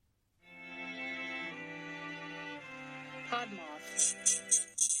God moth.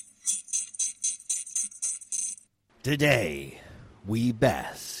 Today, we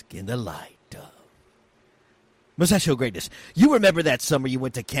bask in the light of Mustachio greatness. You remember that summer you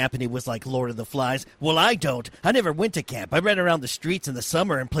went to camp and it was like Lord of the Flies? Well, I don't. I never went to camp. I ran around the streets in the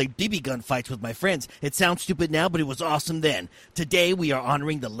summer and played BB gun fights with my friends. It sounds stupid now, but it was awesome then. Today, we are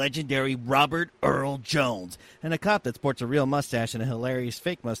honoring the legendary Robert Earl Jones, and a cop that sports a real mustache and a hilarious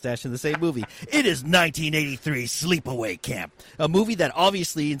fake mustache in the same movie. It is 1983 Sleepaway Camp, a movie that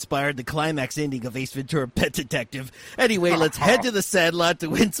obviously inspired the climax ending of Ace Ventura: Pet Detective. Anyway, let's head to the Sandlot to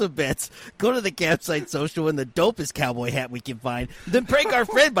win some bets, go to the campsite social in the dopest cowboy hat we can find, then prank our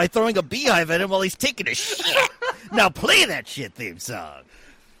friend by throwing a beehive at him while he's taking a shit. Now play that shit theme song.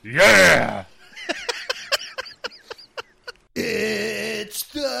 Yeah! It's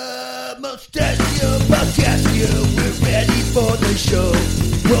the Mustachio Podcast. We're ready for the show.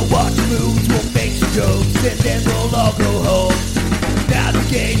 We'll watch movies, we'll make some jokes, and then we'll all go home.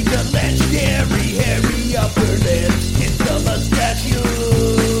 Navigating the legendary hairy upper lips. It's the Mustachio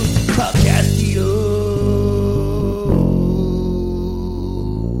Podcast.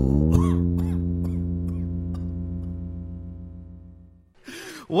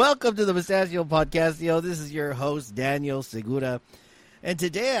 Welcome to the Mustachio Podcast. This is your host, Daniel Segura. And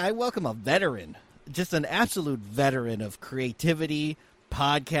today I welcome a veteran, just an absolute veteran of creativity,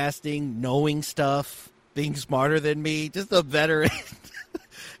 podcasting, knowing stuff, being smarter than me, just a veteran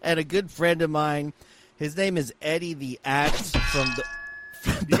and a good friend of mine. His name is Eddie the Axe from the...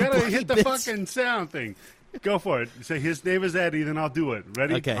 You gotta hit the fucking sound thing. Go for it. Say his name is Eddie, then I'll do it.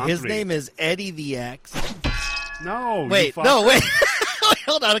 Ready? Okay, On his three. name is Eddie the Axe. No. Wait, no, wait.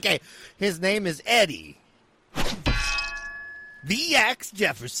 Hold on, okay. His name is Eddie the Axe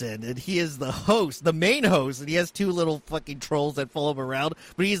Jefferson, and he is the host, the main host, and he has two little fucking trolls that follow him around,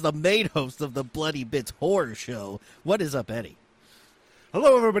 but he's the main host of the Bloody Bits Horror Show. What is up, Eddie?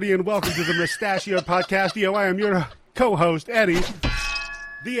 Hello, everybody, and welcome to the Mustachio Podcast. I am your co-host, Eddie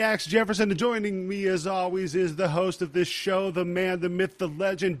the Axe Jefferson. And joining me, as always, is the host of this show, the man, the myth, the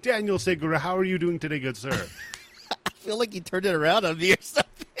legend, Daniel Segura. How are you doing today, good sir? I feel like you turned it around on me or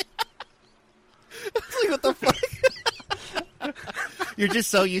something. Like, what the fuck? You're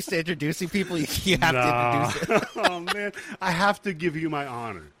just so used to introducing people, you have to introduce it. Oh, man. I have to give you my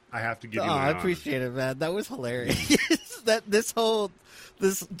honor. I appreciate it, man. That was hilarious.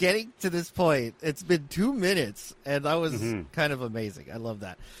 This getting to this point, it's been 2 minutes, and that was kind of amazing. I love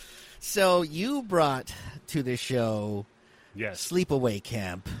that. So you brought to the show Sleepaway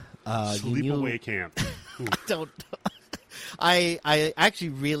Camp. Sleepaway Camp. I actually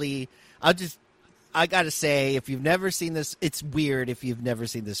really, I gotta say, if you've never seen this, it's weird if you've never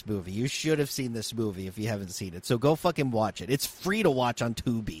seen this movie. You should have seen this movie if you haven't seen it. So go fucking watch it. It's free to watch on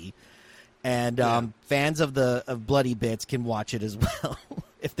Tubi. And fans of Bloody Bits can watch it as well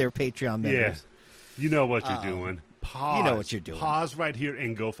if they're Patreon members. Yeah. You know what you're doing. Pause. You know what you're doing. Pause right here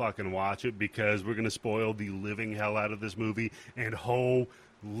and go fucking watch it, because we're going to spoil the living hell out of this movie. And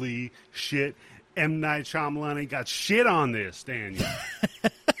holy shit, M. Night Shyamalan ain't got shit on this, Daniel.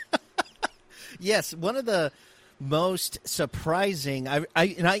 Yes, one of the most surprising.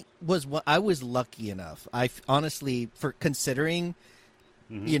 I was lucky enough. I honestly, for considering,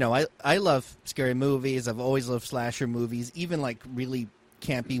 I love scary movies. I've always loved slasher movies, even like really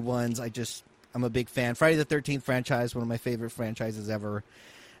campy ones. I'm a big fan. Friday the 13th franchise, one of my favorite franchises ever.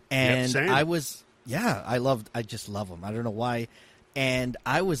 And same. I just love them. I don't know why. And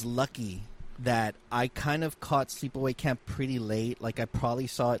I was lucky that I kind of caught Sleepaway Camp pretty late. Like, I probably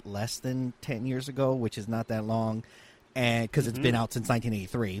saw it less than 10 years ago, which is not that long, and because it's been out since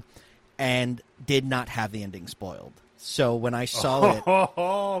 1983, and did not have the ending spoiled. So when I saw it,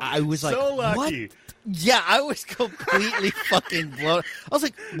 I was like, so lucky. What? Yeah, I was completely fucking blown. I was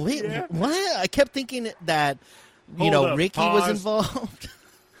like, wait, what? I kept thinking that, Ricky was involved.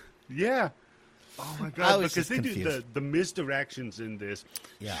 Yeah. Oh, my God. Because they confused. do the misdirections in this.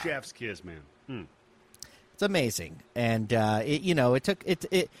 Yeah. Chef's kiss, man. It's amazing. And,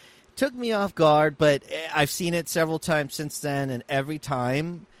 it took me off guard, but I've seen it several times since then, and every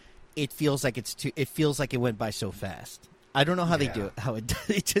time it feels like it feels like it went by so fast. I don't know how they do it.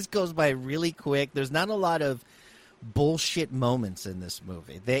 It just goes by really quick. There's not a lot of bullshit moments in this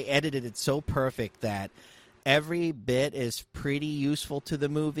movie. They edited it so perfect that every bit is pretty useful to the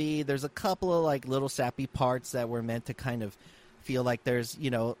movie. There's a couple of like little sappy parts that were meant to kind of feel like there's,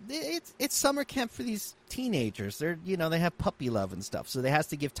 it's summer camp for these teenagers. They're, they have puppy love and stuff. So they has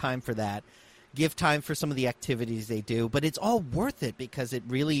to give time for that. Give time for some of the activities they do, but it's all worth it because it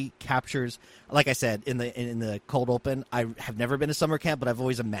really captures, like I said, in the cold open, I have never been to summer camp, but I've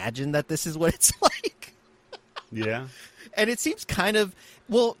always imagined that this is what it's like. Yeah. And it seems kind of,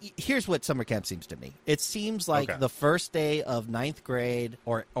 well, here's what summer camp seems to me. It seems like the first day of ninth grade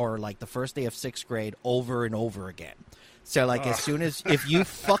or like the first day of sixth grade over and over again. So, like, as soon as, if you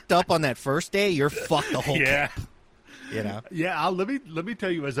fucked up on that first day, you're fucked the whole camp. You know? Yeah, let me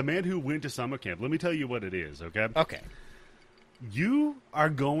tell you, as a man who went to summer camp, let me tell you what it is, okay? Okay. You are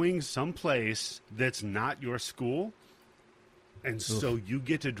going someplace that's not your school, and so you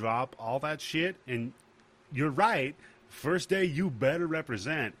get to drop all that shit, and you're right, first day you better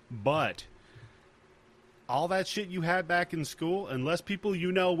represent, but all that shit you had back in school, unless people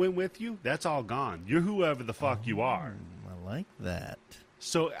you know went with you, that's all gone. You're whoever the fuck you are. I like that.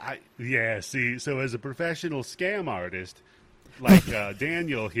 So, so as a professional scam artist, like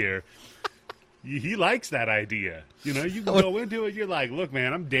Daniel here, he likes that idea. You know, you can go into it, you're like, look,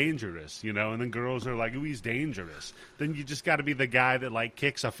 man, I'm dangerous, you know, and then girls are like, ooh, he's dangerous. Then you just got to be the guy that, like,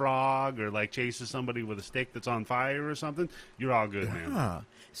 kicks a frog or, like, chases somebody with a stick that's on fire or something. You're all good, man.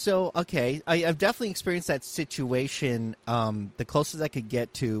 So, okay, I've definitely experienced that situation. The closest I could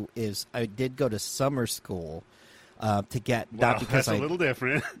get to is I did go to summer school. To get not because that's a little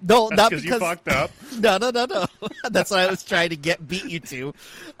different. No, not because you fucked up. No. That's what I was trying to beat you to.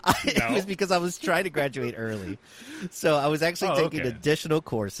 It was because I was trying to graduate early, so I was actually taking additional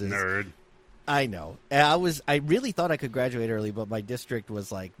courses. Nerd. I know. I really thought I could graduate early, but my district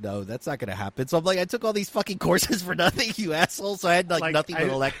was like, no, that's not going to happen. So I'm like, I took all these fucking courses for nothing, you asshole. So I had like nothing but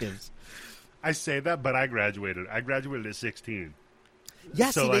electives. I say that, but I graduated. I graduated at 16.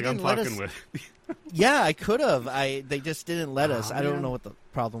 Yeah, so see, like they I'm didn't let fucking us. with. Yeah, I could have. They just didn't let us. I don't man. know what the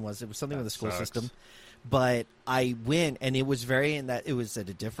problem was. It was something with the school sucks. system. But I went, and it was it was at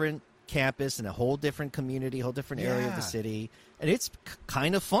a different campus in a whole different community, whole different area of the city. And it's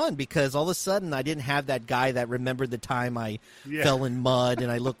kind of fun because all of a sudden I didn't have that guy that remembered the time I fell in mud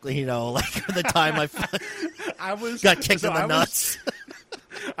and I looked, you know, like the time I got kicked in the nuts.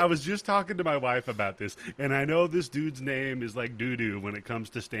 I was just talking to my wife about this, and I know this dude's name is like doo-doo when it comes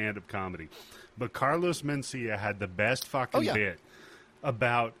to stand-up comedy. But Carlos Mencia had the best fucking bit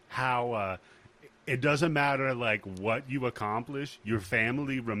about how it doesn't matter, like, what you accomplish. Your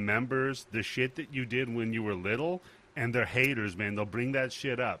family remembers the shit that you did when you were little, and they're haters, man. They'll bring that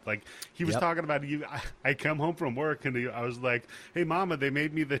shit up. Like, he was talking about you. I come home from work, and I was like, hey, Mama, they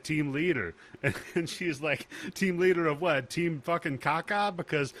made me the team leader. And she's like, team leader of what? Team fucking caca?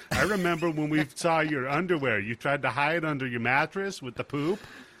 Because I remember when we saw your underwear, you tried to hide under your mattress with the poop.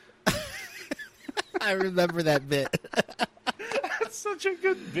 I remember that bit. That's such a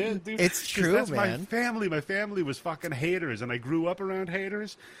good bit, dude. It's true, that's man. My family. My family was fucking haters, and I grew up around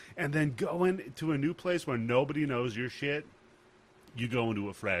haters. And then going to a new place where nobody knows your shit, you go into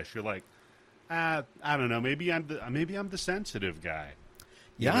it fresh. You're like, I don't know. Maybe I'm the sensitive guy.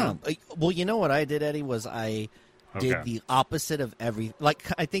 Yeah. You know? Well, you know what I did, Eddie, was I did the opposite of every. Like,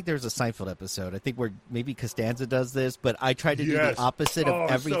 I think there's a Seinfeld episode. I think where maybe Costanza does this, but I tried to do the opposite of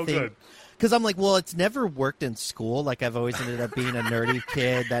everything. So good. Because I'm like, well, it's never worked in school. Like, I've always ended up being a nerdy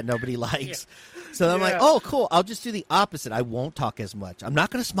kid that nobody likes. So I'm like, oh, cool. I'll just do the opposite. I won't talk as much. I'm not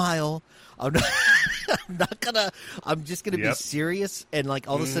going to smile. I'm just going to be serious. And, like,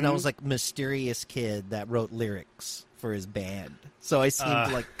 all of a sudden I was like mysterious kid that wrote lyrics for his band. So I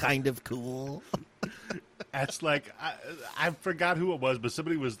seemed like kind of cool. That's like, I forgot who it was, but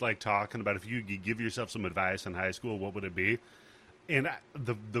somebody was like talking about if you could give yourself some advice in high school, what would it be? And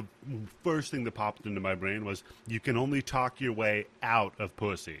the first thing that popped into my brain was you can only talk your way out of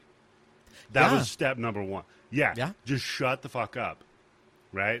pussy. That was step number one. Yeah. Just shut the fuck up.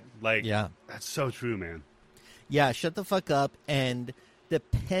 Right? Like, that's so true, man. Yeah, shut the fuck up. And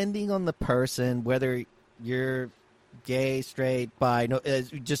depending on the person, whether you're gay, straight, bi,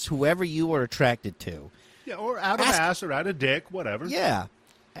 just whoever you are attracted to. Yeah, or out of ass or out of dick, whatever. Yeah.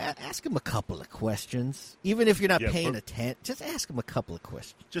 Ask him a couple of questions. Even if you're not paying attention, just ask him a couple of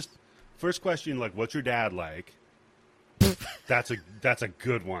questions. Just first question, like, what's your dad like? That's a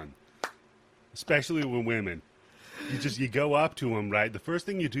good one. Especially with women. You go up to them, right? The first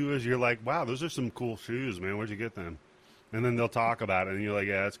thing you do is you're like, wow, those are some cool shoes, man. Where'd you get them? And then they'll talk about it, and you're like,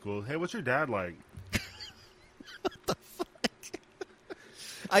 yeah, that's cool. Hey, what's your dad like? What the fuck?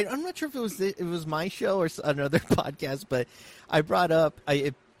 I'm not sure if it was my show or another podcast, but I brought up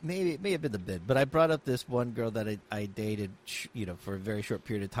it may have been the bid, but I brought up this one girl that I dated, for a very short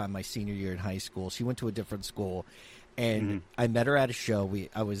period of time, my senior year in high school. She went to a different school, and I met her at a show.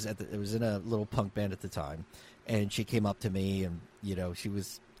 It was in a little punk band at the time, and she came up to me, and she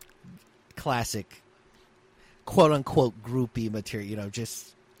was classic, quote unquote groupie material,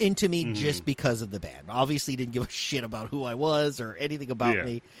 just into me just because of the band. Obviously didn't give a shit about who I was or anything about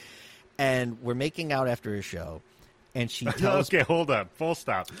me. And we're making out after a show. and she tells... Okay, hold up. Full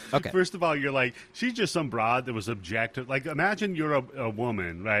stop. Okay. First of all, you're like, she's just some broad that was objective. Like, imagine you're a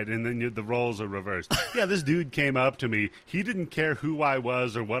woman, right? And then the roles are reversed. Yeah, this dude came up to me. He didn't care who I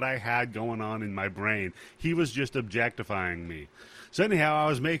was or what I had going on in my brain. He was just objectifying me. So anyhow, I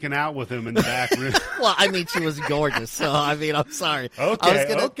was making out with him in the back room. Well, I mean, she was gorgeous, so I mean, I'm sorry. Okay, I was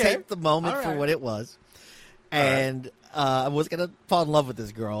going to okay. take the moment for what it was. And I was going to fall in love with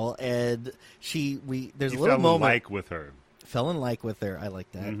this girl, and there's a little moment. Fell in like with her. I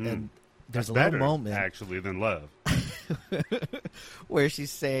like that. Mm-hmm. And there's That's a little better, moment actually, than love. where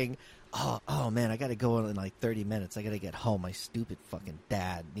she's saying, oh man, I got to go in like 30 minutes. I got to get home. My stupid fucking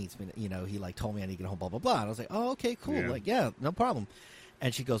dad needs me. He like told me I need to get home, blah, blah, blah. And I was like, oh, okay, cool. Yeah. Like, yeah, no problem.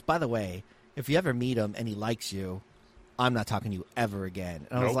 And she goes, by the way, if you ever meet him and he likes you, I'm not talking to you ever again.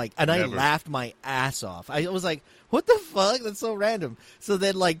 And I was like, and I laughed my ass off. I was like, what the fuck? That's so random. So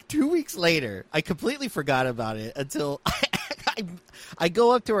then like 2 weeks later, I completely forgot about it until I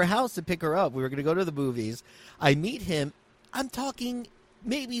go up to her house to pick her up. We were going to go to the movies. I meet him. I'm talking,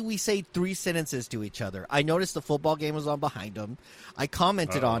 maybe we say 3 sentences to each other. I noticed the football game was on behind him. I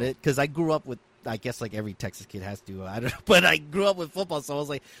commented on it because I grew up with, I guess like every Texas kid has to. I don't know, but I grew up with football, so I was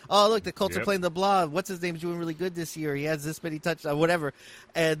like, "Oh, look, the Colts are playing the blah. What's his name's doing really good this year? He has this many touchdowns, whatever."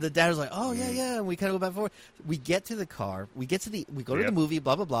 And the dad was like, "Oh yeah." And we kind of go back and forth. We get to the car. We go to the movie.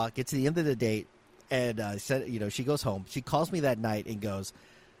 Blah blah blah. Get to the end of the date, and said, she goes home. She calls me that night and goes,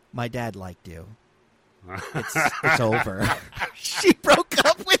 "My dad liked you. It's over." She broke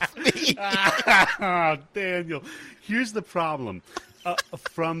up with me. Oh, Daniel, here's the problem.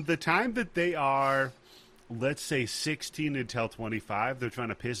 From the time that they are, let's say, 16 until 25, they're trying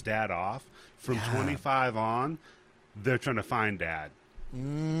to piss dad off. From 25 on, they're trying to find dad.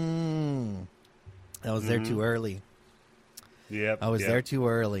 I was there too early. Yep. I was there too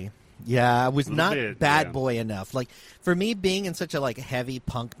early. Yeah, I was not bad boy enough. Like, for me, being in such a like heavy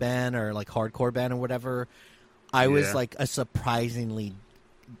punk band or like hardcore band or whatever, I was like a surprisingly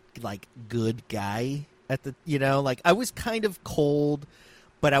like good guy. At the, like I was kind of cold,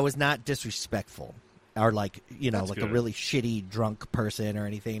 but I was not disrespectful or like, That's like good. a really shitty drunk person or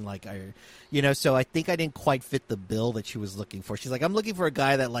anything like so I think I didn't quite fit the bill that she was looking for. She's like, I'm looking for a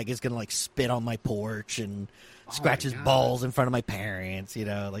guy that like is going to like spit on my porch and scratch his balls in front of my parents,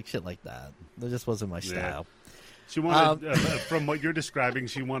 like shit like that. That just wasn't my style. She wanted, from what you're describing,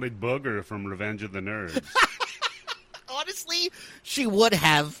 she wanted Booger from Revenge of the Nerds. Honestly, she would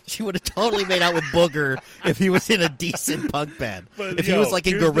have totally made out with Booger if he was in a decent punk band. But, if he was like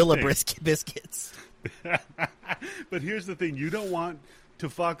in Gorilla Biscuits. But here's the thing. You don't want to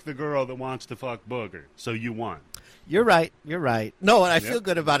fuck the girl that wants to fuck Booger. So you won. You're right. No, and I feel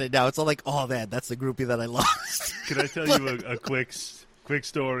good about it now. It's all like, oh, man, that's the groupie that I lost. Can I tell you a quick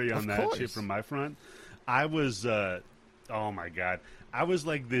story on that shit from my front? I was, oh, my God. I was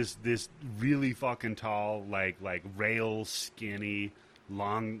like this really fucking tall, like rail skinny,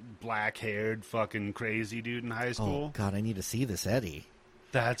 long black-haired fucking crazy dude in high school. Oh, God, I need to see this, Eddie.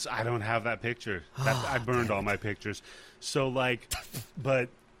 I don't have that picture. I burned all my pictures. So, like, but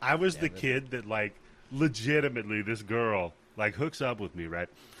I was the kid that, like, legitimately this girl, like, hooks up with me, right?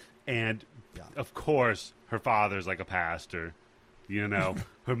 And, of course, her father's, like, a pastor,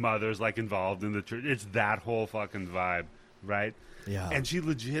 her mother's, like, involved in the church. It's that whole fucking vibe, right? Yeah. And she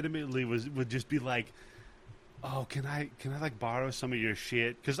legitimately would just be like, oh, can I like borrow some of your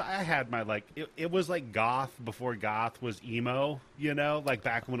shit? Because I had my like it was like goth before goth was emo, like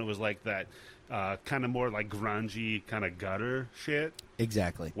back when it was like that kind of more like grungy kind of gutter shit.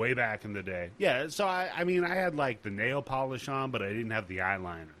 Exactly. Way back in the day. Yeah. So I mean I had like the nail polish on, but I didn't have the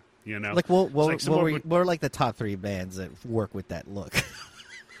eyeliner. Like what were like the top 3 bands that work with that look?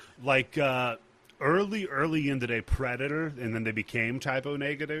 Like early in the day, Predator, and then they became Typo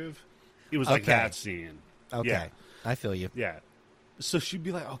Negative. It was like that scene. Okay, yeah. I feel you. Yeah. So she'd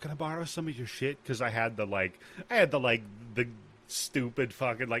be like, "Oh, can I borrow some of your shit?" Because I had the stupid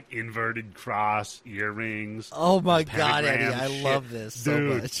fucking like inverted cross earrings. Oh my God, Eddie, I shit. love this so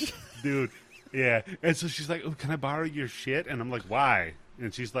much, dude. Yeah. And so she's like, "Oh, can I borrow your shit?" And I'm like, "Why?"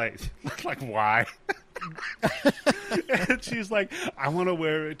 And she's like, why? And she's like, "I want to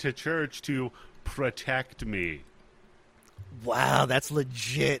wear it to church to protect me." Wow, that's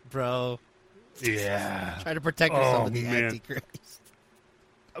legit, bro. Yeah. Try to protect yourself with the Antichrist.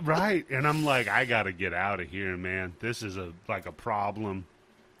 Right. And I'm like, I got to get out of here, man. This is a problem.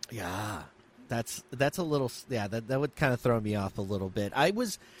 Yeah. That's a little, that would kind of throw me off a little bit. I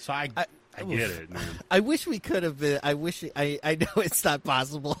get it, man. I wish we could have been, I know it's not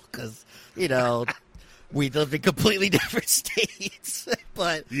possible because, we lived in completely different states.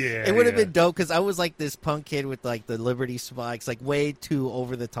 But Yeah, it would have been dope because I was like this punk kid with like the Liberty spikes, like way too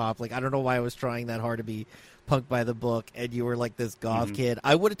over the top. Like I don't know why I was trying that hard to be punk by the book, and you were like this goth kid.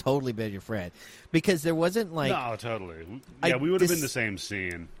 I would have totally been your friend because there wasn't like no, totally. Yeah, we would have been the same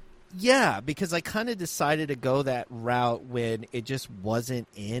scene. Yeah, because I kind of decided to go that route when it just wasn't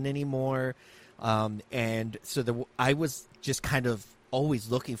in anymore, and so I was just kind of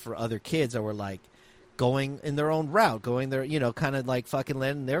always looking for other kids that were like going in their own route, going their, kind of like fucking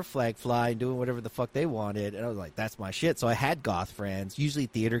letting their flag fly and doing whatever the fuck they wanted. And I was like, that's my shit. So I had goth friends. Usually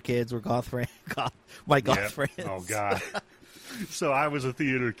theater kids were goth friends. My goth friends. Oh God. So I was a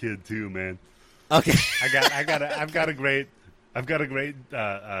theater kid too, man. Okay. I've got a great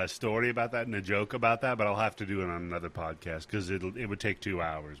story about that and a joke about that, but I'll have to do it on another podcast because it would take 2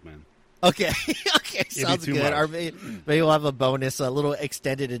 hours, man. Okay. Okay. Sounds good. Much. Or maybe we'll have a bonus, a little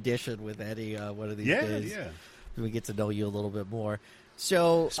extended edition with Eddie one of these days. Yeah. We get to know you a little bit more.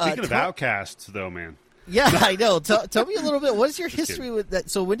 So speaking of outcasts, though, man. Yeah, I know. Tell me a little bit. What is your history with that?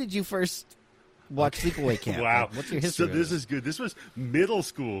 So when did you first watch Sleepaway Camp? Wow. Like, what's your history? So this is good. This was middle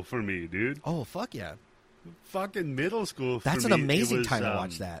school for me, dude. Oh, fuck yeah. Fucking middle school for me. That's an amazing time to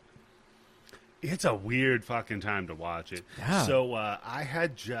watch that. It's a weird fucking time to watch it. Yeah. So I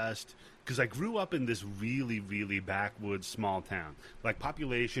had just... Because I grew up in this really, really backwoods small town. Like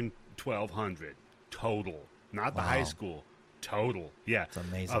population 1,200 total. Not the high school. Total. Yeah. It's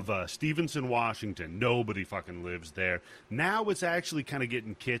amazing. Of Stevenson, Washington. Nobody fucking lives there. Now it's actually kind of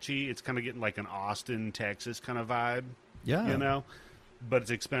getting kitschy. It's kind of getting like an Austin, Texas kind of vibe. Yeah. You know? But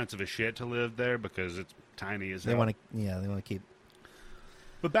it's expensive as shit to live there because it's tiny as hell. They want to keep...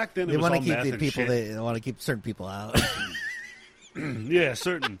 But back then it they was want all to keep meth the and people. shit. They want to keep certain people out. Yeah,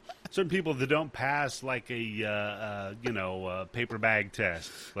 certain people that don't pass like a paper bag test.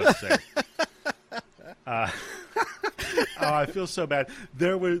 Let's say. I feel so bad.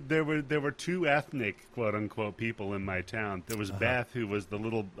 There were two ethnic quote unquote people in my town. There was Beth, who was the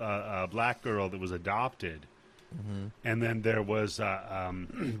little black girl that was adopted, and then there was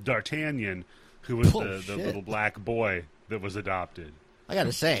D'Artagnan, who was the little black boy that was adopted. I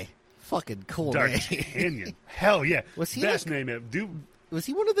gotta say, fucking cool name. D'Artagnan. Hell yeah. Was he best name ever? Dude. Was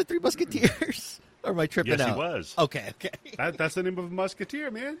he one of the Three Musketeers? Or am I tripping out? Yes, he was. Okay. That's the name of a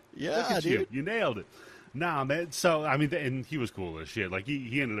musketeer, man. Yeah, Look at dude. You nailed it. Nah, man. So, I mean, and he was cool as shit. Like,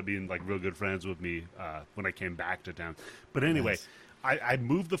 he ended up being, like, real good friends with me when I came back to town. But anyway, nice. I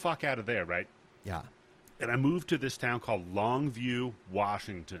moved the fuck out of there, right? Yeah. And I moved to this town called Longview,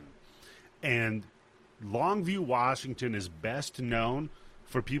 Washington. And Longview, Washington is best known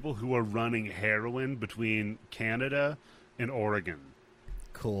for people who are running heroin between Canada and Oregon.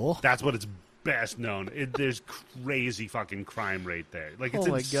 Cool. That's what it's best known. There's crazy fucking crime rate there. Like, it's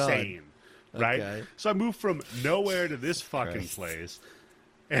insane. God. Right? Okay. So I moved from nowhere to this fucking place.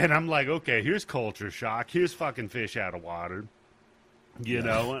 And I'm like, okay, here's culture shock. Here's fucking fish out of water. You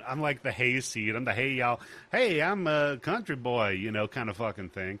know, I'm like the hayseed. I'm the hey, y'all. Hey, I'm a country boy, kind of fucking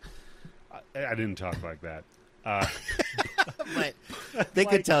thing. I didn't talk like that. But they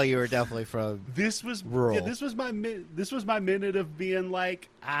could tell you were definitely from rural. Yeah, this was my minute of being like,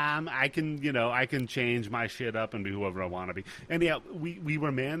 I can change my shit up and be whoever I want to be. And yeah, we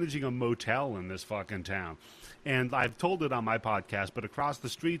were managing a motel in this fucking town, and I've told it on my podcast. But across the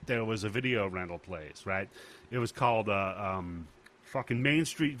street there was a video rental place, right? It was called fucking Main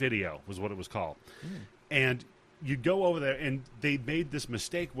Street Video was what it was called, and you'd go over there, and they made this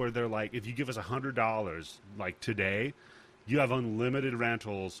mistake where they're like, if you give us $100, like today, you have unlimited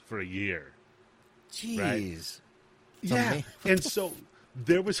rentals for a year. Jeez. Right? Yeah. And so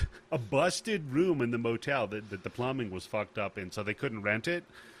there was a busted room in the motel that the plumbing was fucked up in, so they couldn't rent it.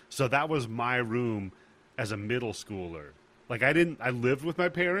 So that was my room as a middle schooler. Like, I lived with my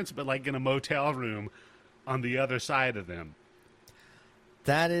parents, but like in a motel room on the other side of them.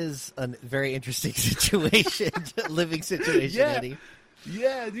 That is a very interesting situation, living situation, Eddie.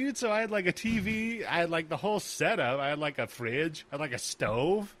 Yeah, dude. So I had like a TV. I had like the whole setup. I had like a fridge. I had like a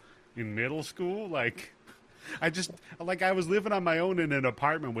stove in middle school. Like, I was living on my own in an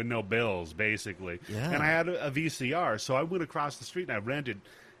apartment with no bills, basically. Yeah. And I had a VCR. So I went across the street and I rented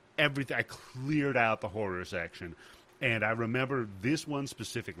everything. I cleared out the horror section. And I remember this one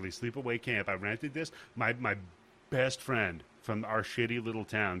specifically, Sleepaway Camp. I rented this. My best friend from our shitty little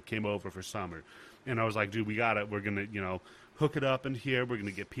town came over for summer, and I was like, dude, we got it. We're gonna hook it up in here. We're gonna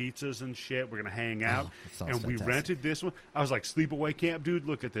get pizzas and shit. We're gonna hang out. And we rented this one. I was like, Sleepaway Camp, dude,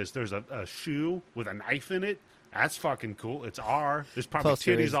 look at this. There's a shoe with a knife in it. That's fucking cool. It's R. There's probably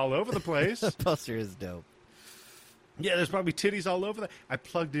titties all over the place. The poster is dope. Yeah, there's probably titties all over. I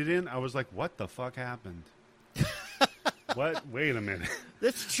plugged it in. I was like, what the fuck happened? What? Wait a minute.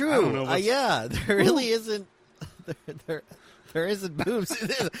 That's true. I don't know Yeah, there really isn't. There isn't boobs.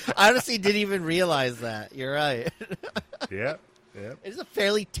 I honestly didn't even realize that. You're right. Yeah. It's a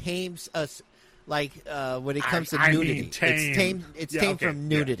fairly tame, when it comes to I nudity. mean tame. It's Yeah, tame okay, from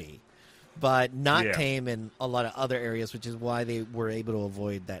nudity, but not Yeah. tame in a lot of other areas, which is why they were able to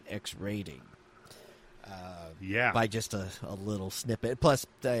avoid that X rating. Yeah. By just a little snippet. Plus,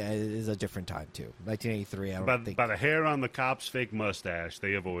 it is a different time, too. 1983, I don't think. By the hair on the cop's fake mustache,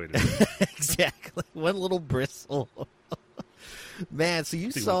 they avoided it. Exactly. One little bristle. Man, so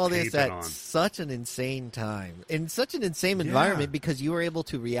you They saw would this tape it at on. such an insane time. In such an insane environment because you were able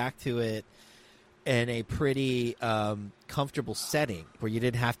to react to it in a pretty comfortable setting where you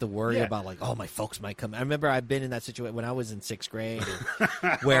didn't have to worry about my folks might come. I remember I've been in that situation when I was in 6th grade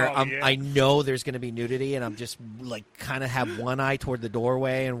where I know there's going to be nudity and I'm just kind of have one eye toward the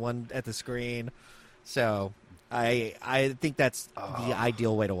doorway and one at the screen. So I think that's the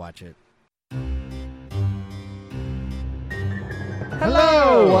ideal way to watch it.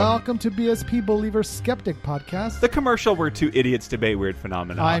 Hello! Welcome to BSP Believer Skeptic Podcast. The commercial where two idiots debate weird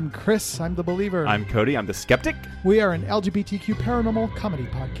phenomena. I'm Chris. I'm the believer. I'm Cody. I'm the skeptic. We are an LGBTQ paranormal comedy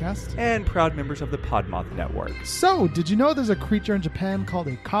podcast. And proud members of the Podmoth Network. So, did you know there's a creature in Japan called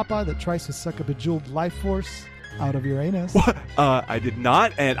a kappa that tries to suck a bejeweled life force out of your anus? What? I did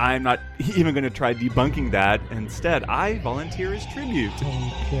not, and I'm not even going to try debunking that. Instead, I volunteer as tribute.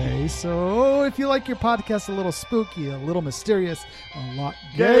 Okay, so if you like your podcast a little spooky, a little mysterious, a lot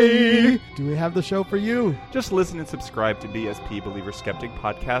gay, do we have the show for you? Just listen and subscribe to BSP Believer Skeptic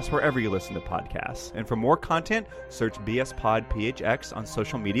Podcast wherever you listen to podcasts. And for more content, search BSPodPHX on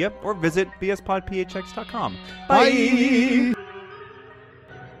social media or visit bspodphx.com. Bye!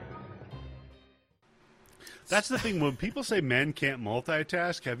 That's the thing. When people say men can't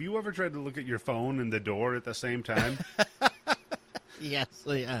multitask, have you ever tried to look at your phone and the door at the same time? Yes.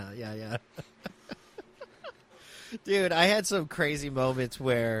 Yeah. Dude, I had some crazy moments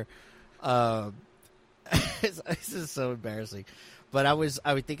where this is so embarrassing. But I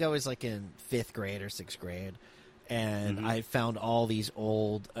would think I was like in 5th grade or 6th grade, and I found all these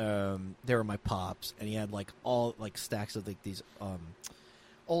old they were my pops, and he had all stacks of these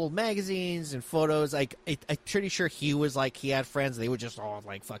old magazines and photos. I'm pretty sure he was he had friends. They would just all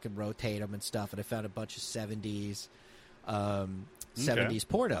fucking rotate them and stuff. And I found a bunch of 70s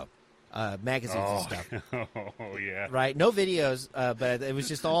porno magazines and stuff. Oh yeah, right. No videos, but it was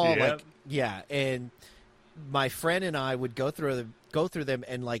just all And my friend and I would go through them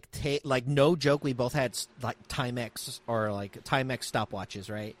and no joke. We both had Timex or Timex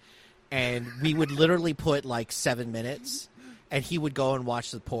stopwatches, right? And we would literally put 7 minutes. And he would go and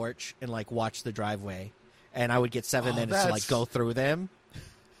watch the porch and watch the driveway, and I would get 7 minutes to go through them.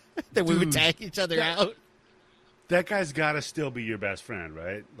 Then we would tag each other out. That guy's got to still be your best friend,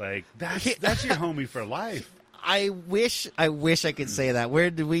 right? That's your homie for life. I wish I could say that.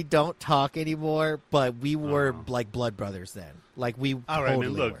 We don't talk anymore, but we were blood brothers then. We all right, totally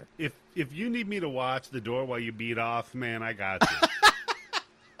man. Look, were. if you need me to watch the door while you beat off, man, I got you.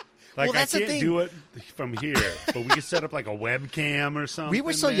 Well, I can't do it from here, but we could set up a webcam or something. We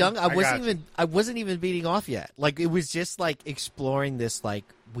were so man. young. I wasn't even beating off yet. It was just exploring this.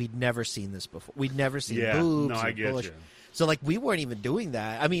 We'd never seen this before. We'd never seen boobs. No, I get you. So we weren't even doing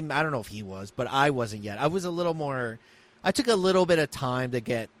that. I mean, I don't know if he was, but I wasn't yet. I was a little more. I took a little bit of time to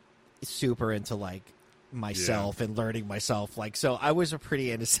get super into myself and learning myself. So I was a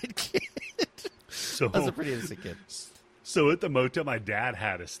pretty innocent kid. I was a pretty innocent kid. So at the motel, my dad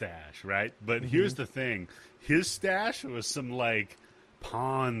had a stash, right? But here's the thing. His stash was some,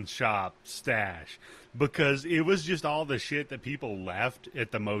 pawn shop stash. Because it was just all the shit that people left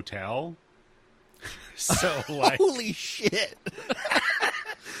at the motel. So, Holy shit.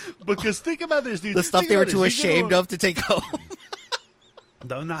 Because think about this, dude. The stuff they were too ashamed of to take home.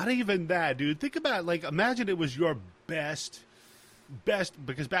 No, not even that, dude. Think about, imagine it was your best,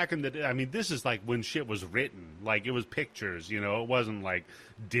 because back in the day, I mean, this is when shit was written. It was pictures, it wasn't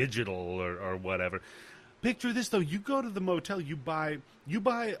digital or whatever. Picture this, though. You go to the motel, you buy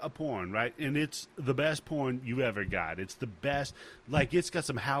a porn, right? And it's the best porn you ever got. It's the best. It's got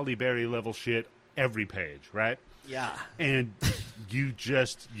some Halle Berry level shit every page, right? Yeah. And you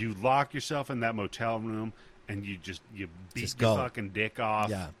lock yourself in that motel room and you beat your fucking dick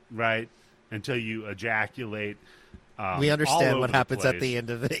off, right? Until you ejaculate. We understand what happens at the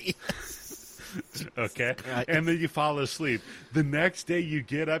end of the okay. And then you fall asleep. The next day you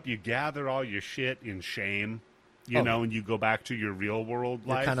get up, you gather all your shit in shame, and you go back to your real world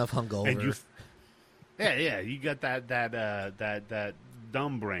life. You're kind of hungover. And you got that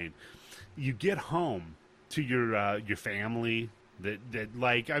dumb brain. You get home to your family. That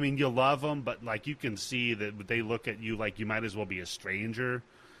like, I mean, you love them, but like you can see that they look at you like you might as well be a stranger.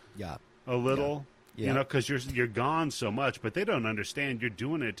 Yeah. A little, Yeah. you know, because you're gone so much, but they don't understand you're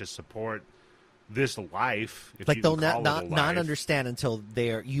doing it to support this life. If Like you they'll can call not it a life. understand until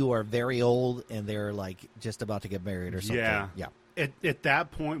you are very old and they're like just about to get married or something. Yeah. Yeah. At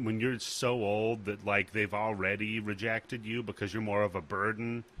that point, when you're so old that like they've already rejected you because you're more of a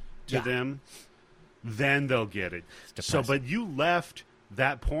burden to Yeah. them, then they'll get it. So, but you left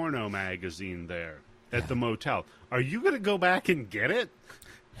that porno magazine there at the motel. Are you going to go back and get it?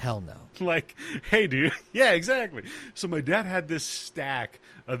 Hell no. Like, hey, dude. Yeah, exactly. So my dad had this stack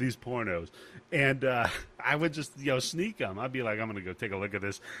of these pornos, and I would just, sneak them. I'd be like, I'm going to go take a look at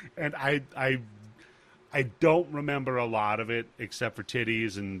this. And I don't remember a lot of it except for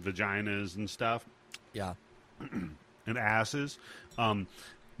titties and vaginas and stuff Yeah. and asses.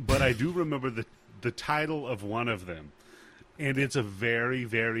 But I do remember the title of one of them. And it's a very,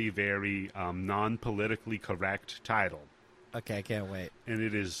 very, very non-politically correct title. Okay, I can't wait. And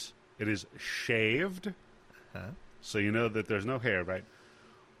it is shaved. Huh? So you know that there's no hair, right?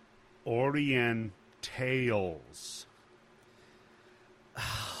 Orientales.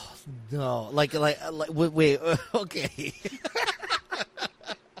 No, like wait, okay.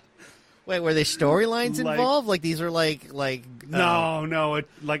 Wait, were there storylines Like- involved? Like these are like No,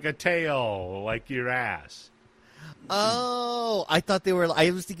 like a tail, like your ass. Oh, I thought they were.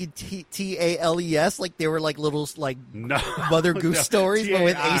 I was thinking TALES, like they were like little like No, Mother Goose no, stories, but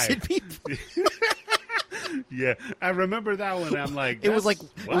with TAI. Asian people. Yeah, I remember that one. I'm like, It was like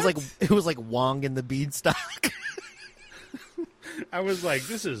what? it was like Wong and the Beanstalk. I was like,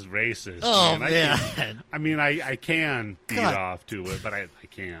 this is racist. Oh man. man, I mean, I can beat God. off to it, but I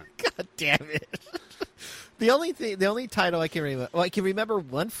can't. God damn it! The only title I can remember. Well, I can remember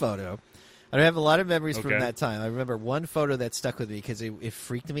one photo. I have a lot of memories from Okay. that time. I remember one photo that stuck with me because it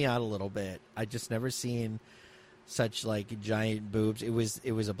freaked me out a little bit. I just never seen such like giant boobs. It was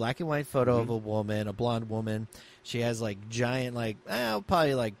a black and white photo of a woman, a blonde woman. She has like giant, like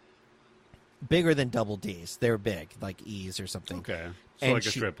probably like bigger than double D's. They're big, like E's or something. Okay, so And like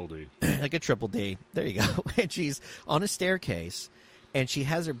a she- triple D. Like a triple D. There you go. And she's on a staircase, and she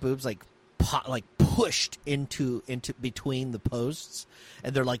has her boobs like pushed into between the posts,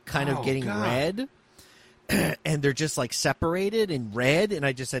 and they're like kind of Oh, getting God. red, and they're just like separated in red. And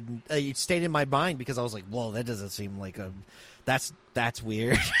I just said it stayed in my mind because I was like, "Whoa, that doesn't seem like that's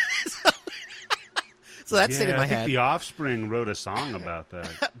weird." So that stayed in my I think head. The Offspring wrote a song about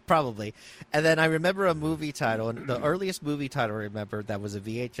that. Probably. And then I remember a movie title, and the earliest movie title I remember that was a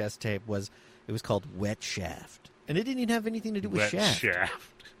VHS tape was called Wet Shaft. And it didn't even have anything to do with Wet Shaft. Shaft.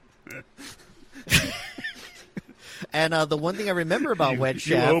 And the one thing I remember about Wet You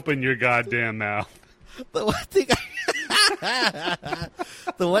Shaft, open your goddamn mouth. the one thing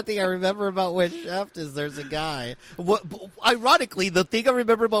the one thing I remember about Wet Shaft is there's a guy. Ironically, the thing I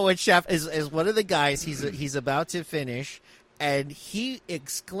remember about Wet Shaft is one of the guys. He's about to finish, and he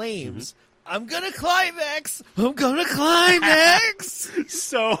exclaims, "I'm gonna climax! I'm gonna climax!"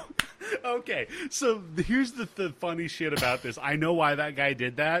 So, okay. So here's the funny shit about this. I know why that guy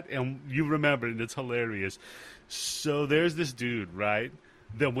did that, and you remember, and it's hilarious. So there's this dude, right,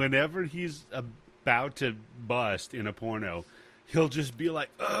 that whenever he's about to bust in a porno, he'll just be like,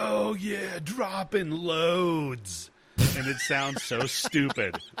 "Oh yeah, dropping loads," and it sounds so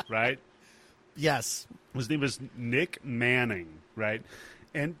stupid, right? Yes. His name is Nick Manning, right?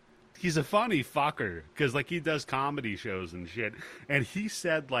 And he's a funny fucker because, like, he does comedy shows and shit. And he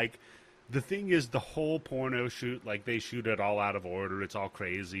said, like, the thing is, the whole porno shoot, like, they shoot it all out of order. It's all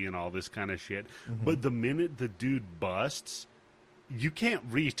crazy and all this kind of shit. But the minute the dude busts, you can't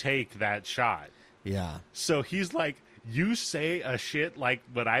retake that shot. Yeah. So he's like, you say a shit like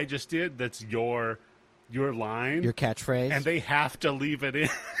what I just did, that's your line, Your catchphrase. and they have to leave it in.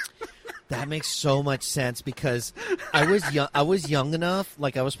 That makes so much sense because I was young enough,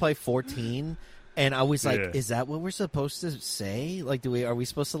 like I was probably 14, and I was like, Yeah. "Is that what we're supposed to say? Like, are we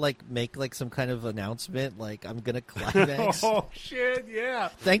supposed to like make like some kind of announcement? Like, I'm gonna climax?" Oh shit! Yeah.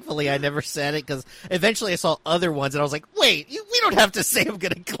 Thankfully, I never said it because eventually I saw other ones, and I was like, "Wait, we don't have to say I'm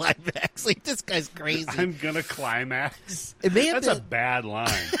gonna climax. Like, this guy's crazy." I'm gonna climax. It may have That's a been- bad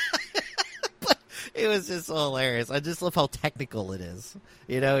line. It was just so hilarious. I just love how technical it is.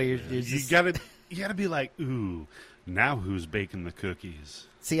 You know, you're You just gotta be like, ooh, now who's baking the cookies?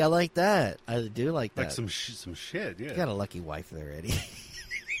 see. I like that. I do like that. Like some shit. Yeah. You got a lucky wife there, Eddie.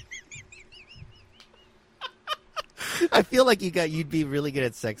 I feel like you'd be really good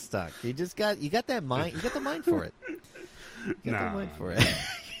at sex talk. You got that mind. You got the mind for it. You got the Nah. mind for it.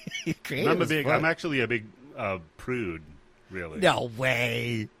 You're creative. I'm as fuck. I'm actually a big a prude, really. No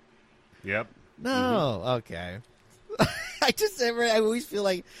way. Yep. No. Okay. I always feel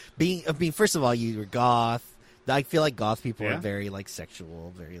like first of all, you were goth. I feel like goth people are very like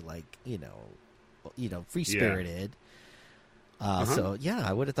sexual, very like free spirited. So yeah,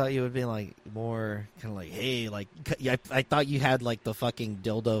 I would have thought you would be like more kind of like, hey, like I thought you had like the fucking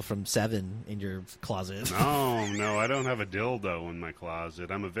dildo from Seven in your closet. No, I don't have a dildo in my closet.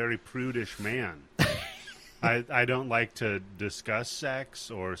 I'm a very prudish man. I don't like to discuss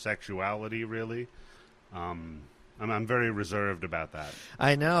sex or sexuality really. I'm very reserved about that.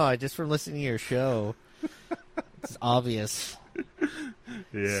 I know. Just from listening to your show, it's obvious.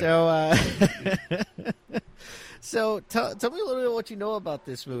 Yeah. So tell me a little bit what you know about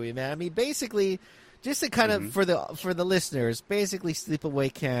this movie, man. I mean, basically, just to kind of for the listeners, basically,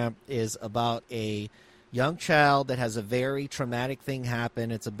 Sleepaway Camp is about a young child that has a very traumatic thing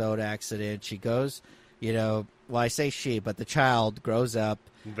happen. It's a boat accident. She goes, well, I say she, but the child grows up.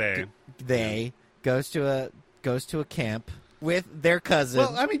 They goes to a camp with their cousin.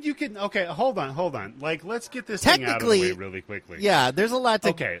 Well, I mean, you can. Okay, hold on. Like, let's get this thing out of the way really quickly. Yeah, there's a lot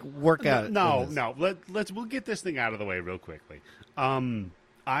to work out. We'll get this thing out of the way real quickly. I'm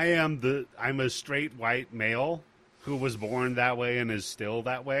a straight white male who was born that way and is still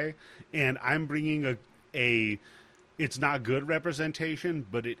that way, and I'm bringing a it's not good representation,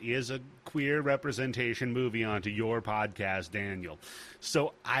 but it is a queer representation movie onto your podcast, Daniel.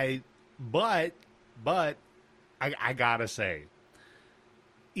 So but I gotta say,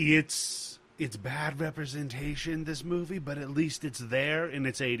 it's bad representation, this movie, but at least it's there, and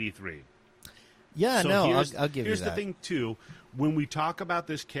it's 83. Yeah, so I'll give you that. Here's the thing, too. When we talk about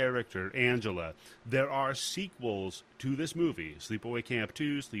this character, Angela, there are sequels to this movie. Sleepaway Camp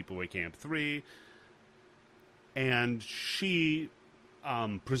 2, Sleepaway Camp 3, and she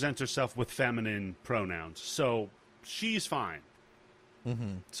presents herself with feminine pronouns. So she's fine.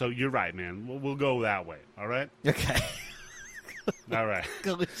 Mm-hmm. So you're right, man. We'll go that way. All right. Okay. All right.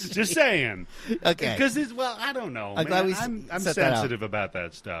 Just saying. Okay. Because I don't know. I'm glad I'm sensitive about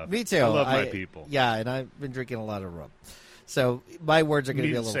that stuff. Me too. I love my people. Yeah, and I've been drinking a lot of rum, so my words are going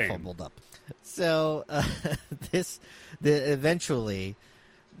to be a little fumbled up. So eventually,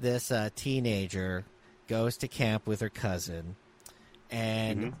 this teenager goes to camp with her cousin,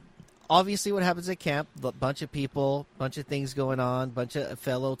 and obviously what happens at camp, a bunch of people, bunch of things going on, bunch of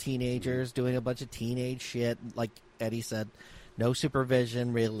fellow teenagers doing a bunch of teenage shit. Like Eddie said, no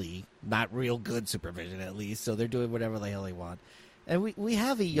supervision, really. Not real good supervision, at least. So they're doing whatever the hell they want. And we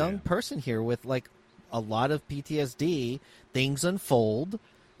have a young person here with, like, a lot of PTSD. Things unfold,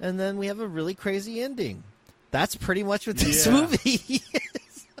 and then we have a really crazy ending. That's pretty much what this movie is.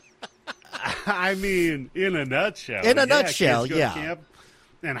 I mean, in a nutshell. In a nutshell, kids go to camp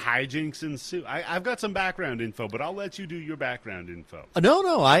and hijinks ensue. I've got some background info, but I'll let you do your background info.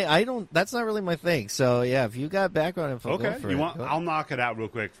 No, I don't. That's not really my thing. So yeah, if you got background info, okay, go for it. I'll knock it out real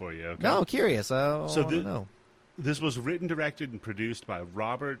quick for you. Okay? No, I'm curious. I want to know. This was written, directed, and produced by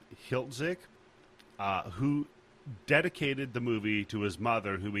Robert Hiltzik, who dedicated the movie to his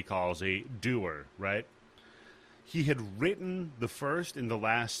mother, who he calls a doer. Right? He had written the first and the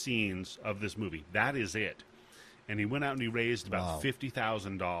last scenes of this movie. That is it. And he went out and he raised about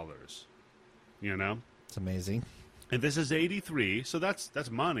 $50,000. You know? It's amazing. And this is 83, so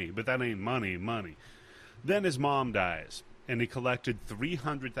that's money, but that ain't money. Then his mom dies, and he collected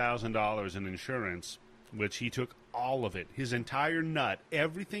 $300,000 in insurance, which he took all of it, his entire nut,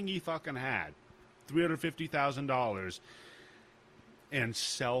 everything he fucking had, $350,000, and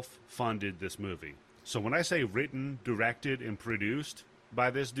self-funded this movie. So when I say written, directed, and produced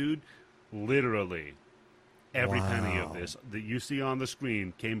by this dude, literally every penny of this that you see on the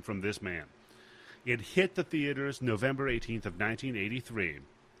screen came from this man. It hit the theaters November 18th of 1983,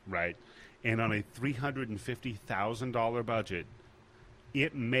 right? And on a $350,000 budget,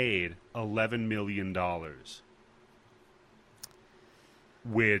 it made $11 million.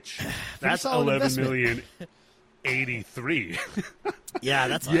 Which, that's $11,083,000. Yeah,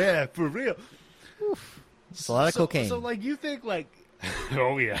 that's yeah, for real. It's a lot of cocaine. So, like, you think, like,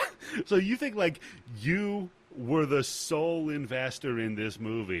 oh, yeah. So you think, like, you were the sole investor in this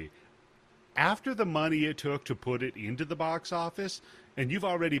movie. After the money it took to put it into the box office, and you've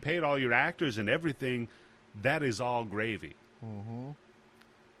already paid all your actors and everything, that is all gravy. Mm-hmm.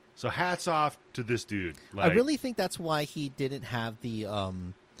 So hats off to this dude. Like, I really think that's why he didn't have the,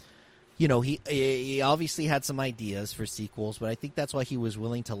 he obviously had some ideas for sequels, but I think that's why he was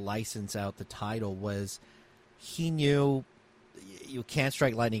willing to license out the title was he knew you can't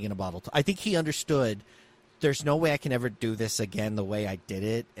strike lightning in a bottle. I think he understood there's no way I can ever do this again the way I did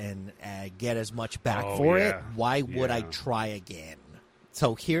it and get as much back Oh, for yeah. it. Why would I Yeah. try again?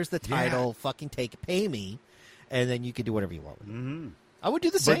 So here's the title. Fucking pay me, and then you can do whatever you want with it. Mm-hmm. I would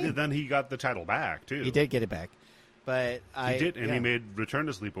do the same. But then he got the title back too. He did get it back, but He did, and he made Return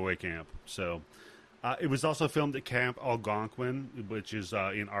to Sleepaway Camp. So it was also filmed at Camp Algonquin, which is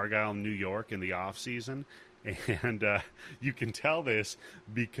in Argyle, New York, in the off season. And you can tell this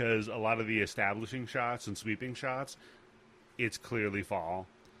because a lot of the establishing shots and sweeping shots, it's clearly fall.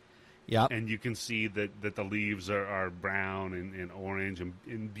 Yep. And you can see that the leaves are brown and orange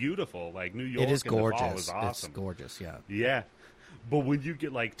and beautiful. Like New York It is in the fall gorgeous. is awesome. It's gorgeous, yeah. Yeah. But when you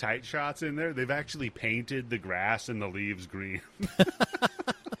get like tight shots in there, they've actually painted the grass and the leaves green.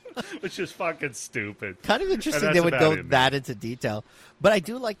 Which is fucking stupid. Kind of And interesting that's they would about go it, man. that into detail. But I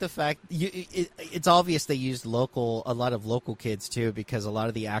do like the fact it's obvious they used a lot of local kids too, because a lot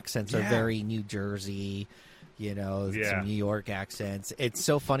of the accents are Yeah. very New Jersey, Yeah. some New York accents. It's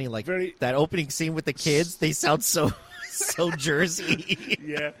so funny, like Very- that opening scene with the kids, they sound so Jersey.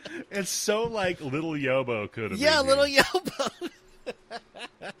 Yeah. It's so like Little Yobo could have Yeah, been. little Yobo.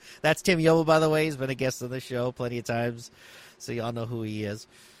 That's Tim Yobo, by the way. He's been a guest on the show plenty of times, so y'all know who he is.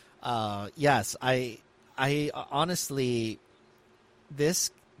 Yes, I honestly,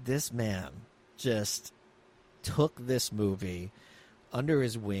 this man just took this movie under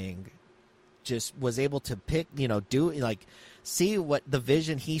his wing, just was able to pick, see what the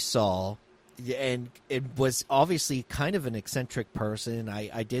vision he saw, and it was obviously kind of an eccentric person.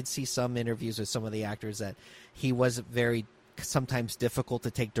 I did see some interviews with some of the actors that he was very sometimes difficult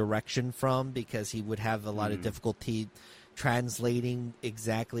to take direction from because he would have a lot of difficulty translating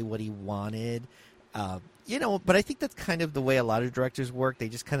exactly what he wanted. But I think that's kind of the way a lot of directors work. They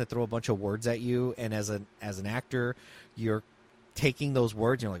just kind of throw a bunch of words at you, and as an actor, you're taking those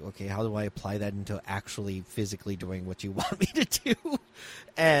words and you're like, okay, how do I apply that into actually physically doing what you want me to do?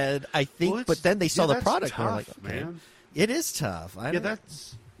 And I think, but then they saw the that's product and they're tough, like, okay, man. it is tough.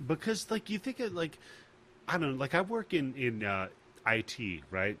 That's because like you think it like I don't know, like I work in IT,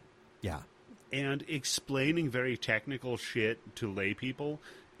 right? Yeah. And explaining very technical shit to lay people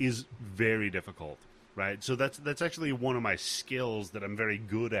is very difficult, right? So that's actually one of my skills that I'm very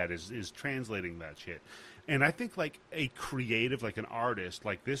good at is translating that shit. And I think like a creative, like an artist,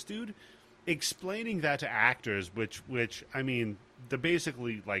 like this dude, explaining that to actors, which I mean, they're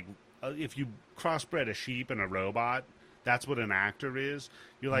basically like if you crossbred a sheep and a robot, that's what an actor is.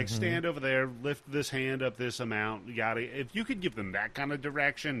 You're like, stand over there, lift this hand up this amount, yada. If you could give them that kind of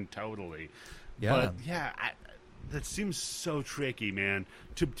direction, totally. Yeah. But yeah, that seems so tricky, man.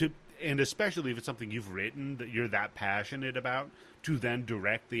 To and especially if it's something you've written that you're that passionate about, to then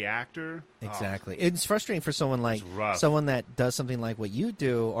direct the actor. Exactly. It's frustrating for someone like rough. someone that does something like what you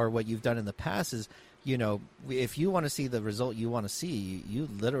do or what you've done in the past is, if you want to see the result you want to see, you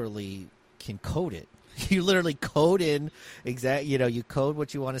literally can code it. You literally code in you code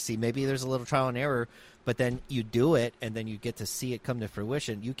what you want to see. Maybe there's a little trial and error, but then you do it and then you get to see it come to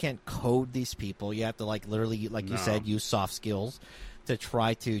fruition. You can't code these people. You have to literally, you said, use soft skills to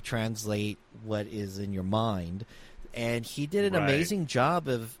try to translate what is in your mind. And he did an amazing job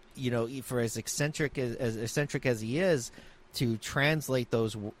of, for as eccentric as he is, to translate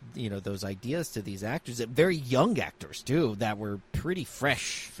those ideas to these actors, very young actors too, that were pretty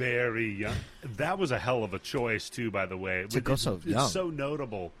fresh. Very young. That was a hell of a choice too, by the way. To go so young. It's so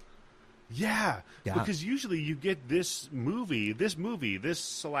notable. Yeah, because usually you get this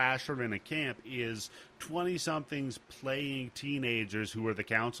slasher in a camp is 20-somethings playing teenagers who are the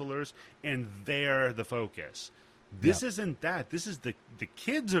counselors, and they're the focus. This isn't that. This is the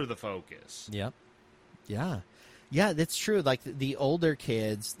kids are the focus. Yep. Yeah. Yeah, that's true. Like the older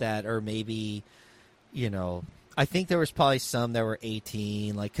kids that are maybe, I think there was probably some that were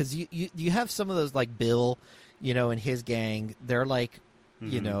 18. Like, because you have some of those like Bill, and his gang. They're like,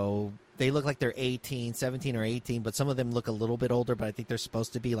 they look like they're 17 or 18, but some of them look a little bit older. But I think they're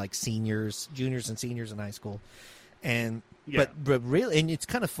supposed to be like juniors and seniors in high school. And but really, and it's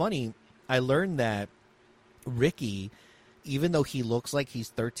kind of funny. I learned that Ricky, even though he looks like he's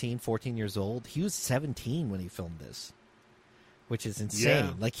 13, 14 years old, he was 17 when he filmed this, which is insane.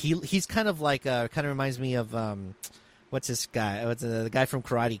 Yeah. Like he's kind of like kind of reminds me of what's this guy? What's the guy from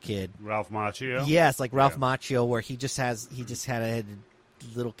Karate Kid? Ralph Macchio. Yes, like Ralph Macchio, where he just had a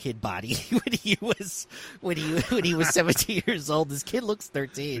little kid body when he was 17 years old. This kid looks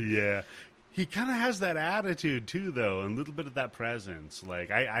 13. Yeah. He kind of has that attitude too, though, and a little bit of that presence.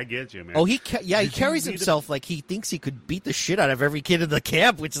 Like, I get you, man. Oh, he carries himself like he thinks he could beat the shit out of every kid in the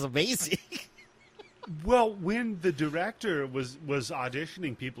camp, which is amazing. Well, when the director was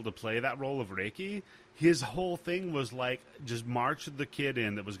auditioning people to play that role of Ricky, his whole thing was like just march the kid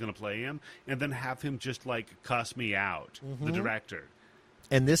in that was going to play him, and then have him just like cuss me out, the director.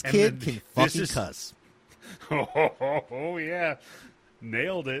 And this kid can fucking cuss. Oh yeah,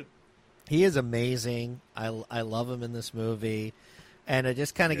 nailed it. He is amazing. I love him in this movie, and I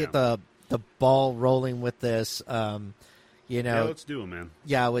just kind of get the ball rolling with this. Yeah, let's do it, man.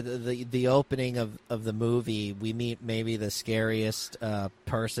 Yeah, with the opening of the movie, we meet maybe the scariest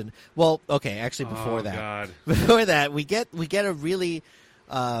person. Well, okay, actually before before that, we get a really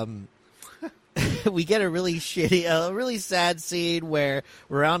we get a really shitty, a really sad scene where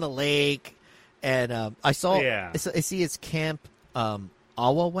we're on a lake, and I see it's Camp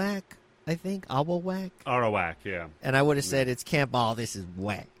Awawak, I think Awawak. Arawak, yeah. And I would have said it's Camp. Oh, this is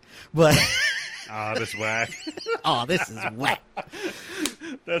whack, but. Ah, this whack. Oh, this is whack.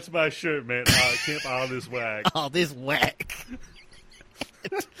 That's my shirt, man. Camp all this whack. Oh, this whack.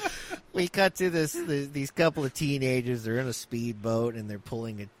 We cut to these couple of teenagers. They're in a speedboat, and they're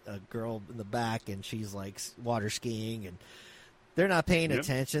pulling a girl in the back, and she's like water skiing, and they're not paying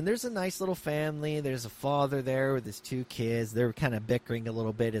attention. There's a nice little family. There's a father there with his two kids. They're kind of bickering a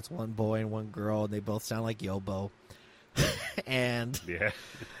little bit. It's one boy and one girl, and they both sound like Yobo. And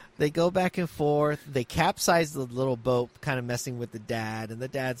they go back and forth. They capsize the little boat, kind of messing with the dad. And the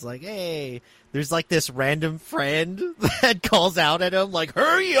dad's like, hey, there's like this random friend that calls out at him, like,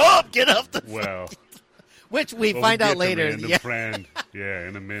 hurry up, get up the boat. Which we find out later. Friend. Yeah,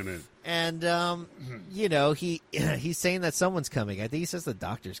 in a minute. And, you know, he's saying that someone's coming. I think he says the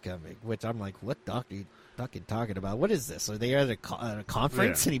doctor's coming, which I'm like, what doctor are you fucking talking about? What is this? Are they at a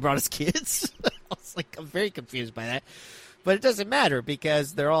conference and he brought his kids? I was like, I'm very confused by that. But it doesn't matter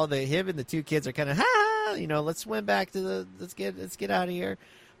because they're all him and the two kids are kind of let's swim back to let's get out of here.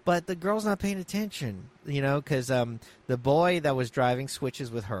 But the girl's not paying attention, because the boy that was driving switches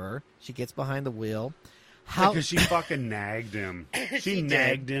with her. She gets behind the wheel. Because she fucking nagged him. She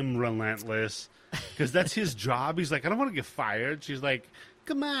nagged him relentless. Because that's his job. He's like, I don't want to get fired. She's like,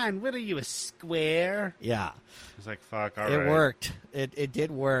 come on, what are you, a square? Yeah. He's like, fuck, all right. It worked. It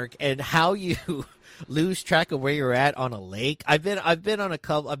did work. And how you lose track of where you're at on a lake. I've been on a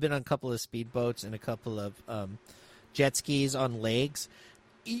couple of speedboats and a couple of jet skis on lakes.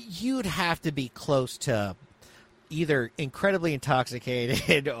 You'd have to be close to either incredibly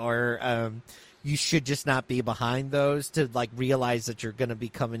intoxicated or you should just not be behind those to like realize that you're going to be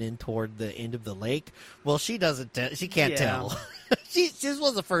coming in toward the end of the lake. Well, she doesn't. She can't tell. This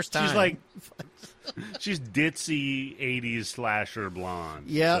was the first time. She's like, she's ditzy 80s slasher blonde.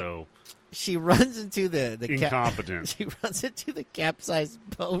 Yeah. So. She runs into the incompetent. She runs into the capsized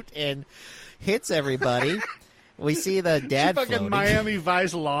boat and hits everybody. We see the dad. She fucking floating. Miami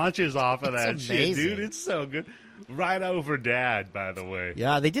Vice launches off of that amazing. shit, dude. It's so good. Right over dad, by the way.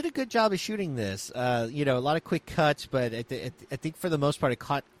 Yeah, they did a good job of shooting this. A lot of quick cuts, but I think for the most part, it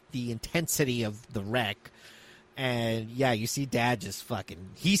caught the intensity of the wreck. And yeah, you see dad just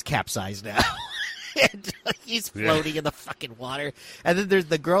he's capsized now. And he's floating in the fucking water. And then there's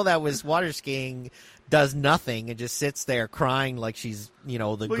the girl that was water skiing does nothing and just sits there crying like she's, the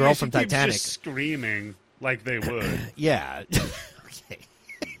girl from Titanic. Just screaming like they would. Yeah. Okay.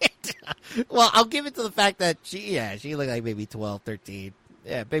 Well, I'll give it to the fact that she looked like maybe 12, 13.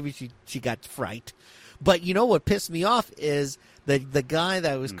 Yeah, maybe she got fright. But you know what pissed me off is the guy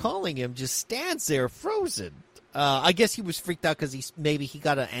that was calling him just stands there frozen. I guess he was freaked out because he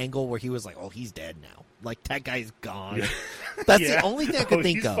got an angle where he was like, oh, he's dead now. Like, that guy's gone. Yeah. That's the only thing I could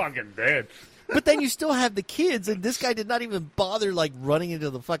think of. He's fucking dead. But then you still have the kids, and this guy did not even bother, like, running into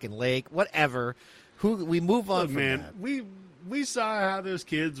the fucking lake. Whatever. We move on from that. We saw how those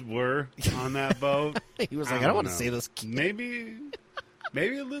kids were on that boat. He was like, I don't want to say this kid.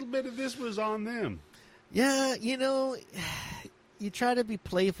 Maybe a little bit of this was on them. Yeah, you try to be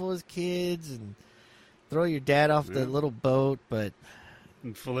playful as kids and throw your dad off the little boat, but...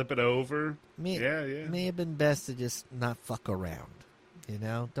 And flip it over. May have been best to just not fuck around.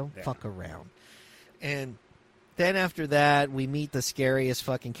 Don't fuck around. And then after that, we meet the scariest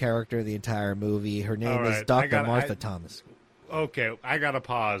fucking character of the entire movie. Her name is Dr. Martha Thomas. Okay, I got to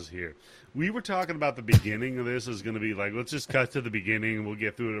pause here. We were talking about the beginning of this is going to be like, let's just cut to the beginning and we'll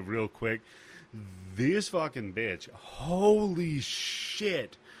get through it real quick. This fucking bitch, holy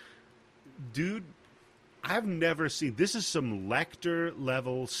shit. Dude, I've never seen, this is some Lecter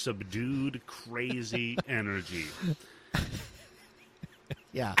level subdued crazy energy.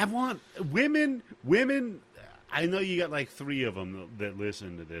 Yeah. I want women, I know you got like 3 of them that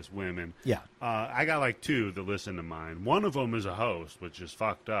listen to this, women. Yeah. I got like 2 that listen to mine. One of them is a host, which is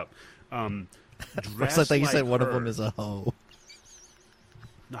fucked up. I thought you said one of them is a hoe.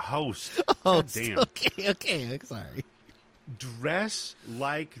 The host. Host. God damn. Okay. Sorry. Dress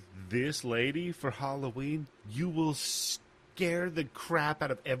like this lady for Halloween, you will scare the crap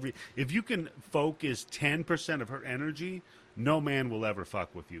out of every... If you can focus 10% of her energy, no man will ever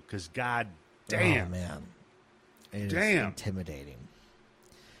fuck with you. Because god damn. Oh, man. It is Damn. intimidating.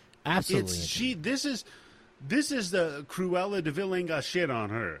 Absolutely. This is the Cruella de Vil ain't got shit on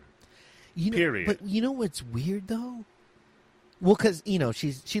her. Period. But you know what's weird, though? Well, because,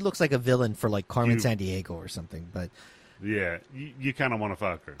 she looks like a villain for, like, Carmen Sandiego or something, but... Yeah, you kind of want to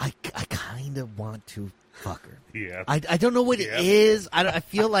fuck her. I kind of want to fuck her. Yeah. I don't know what it is. I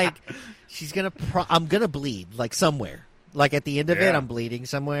feel like she's going to... I'm going to bleed, like, somewhere. Like, at the end of it, I'm bleeding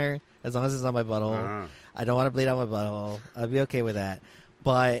somewhere, as long as it's on my butthole. I don't want to bleed on my butthole. I'll be okay with that.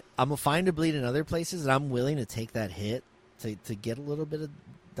 But I'm fine to bleed in other places, and I'm willing to take that hit to get a little bit of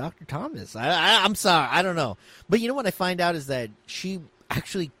Dr. Thomas. I'm sorry. I don't know. But you know what I find out is that she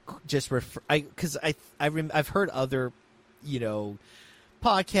actually just... Because I've heard other...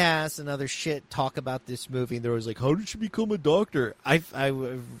 podcasts and other shit talk about this movie, and they're always like, how did she become a doctor? I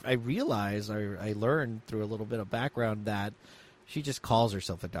realized, I learned through a little bit of background that she just calls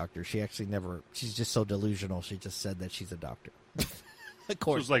herself a doctor. She actually never, she's just so delusional, she just said that she's a doctor. Of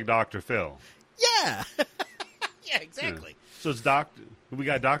course. So it's like Dr. Phil. Yeah. Yeah, exactly. Yeah. So it's we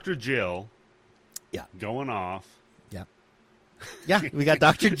got Dr. Jill. Yeah. Going off. Yeah. Yeah, we got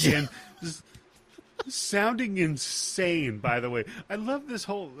Dr. Jill. Sounding insane, by the way. I love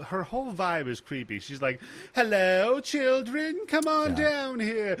her whole vibe is creepy. She's like, hello, children, come on down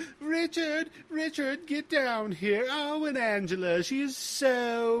here. Richard, get down here. Oh, and Angela, she is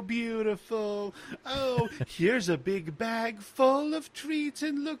so beautiful. Oh, here's a big bag full of treats,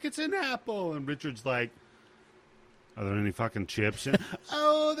 and look, it's an apple. And Richard's like, are there any fucking chips in?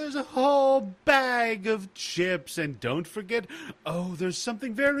 Oh, there's a whole bag of chips. And don't forget, there's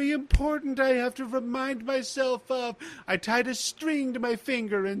something very important I have to remind myself of. I tied a string to my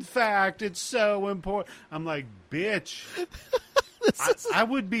finger. In fact, it's so important. I'm like, bitch. I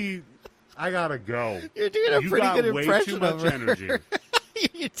would be... I gotta go. You're doing a pretty good impression of her. You got way too much energy.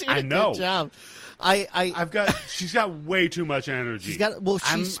 You're doing a good job. She's got way too much energy.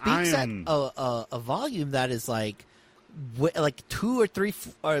 She speaks at a volume that is like 2 or 3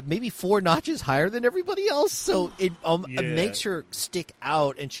 or maybe 4 notches higher than everybody else, so it makes her stick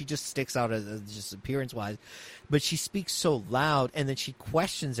out, and she just sticks out as just appearance wise. But she speaks so loud, and then she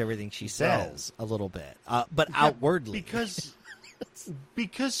questions everything she says a little bit, but outwardly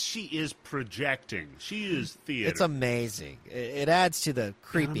because she is projecting. She is theater. It's amazing. It adds to the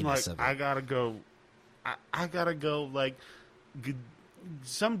creepiness of it. I gotta go. I gotta go. Like,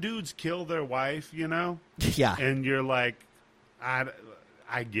 some dudes kill their wife, Yeah. And you're like, I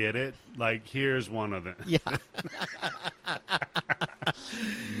get it. Like, here's one of them. Yeah.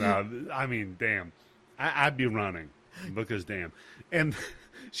 No, I mean, damn. I'd be running because damn. And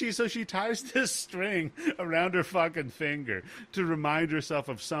she ties this string around her fucking finger to remind herself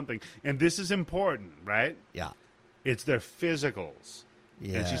of something. And this is important, right? Yeah. It's their physicals.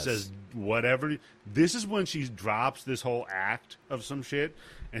 Yes. And she says, whatever. This is when she drops this whole act of some shit,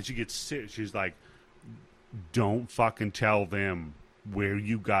 and she gets sick. She's like, don't fucking tell them where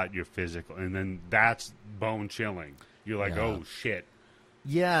you got your physical. And then that's bone chilling. You're like, oh, shit.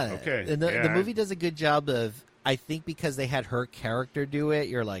 Yeah. Okay. And the movie does a good job of, I think because they had her character do it,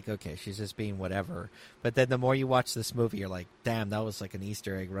 you're like, okay, she's just being whatever. But then the more you watch this movie, you're like, damn, that was like an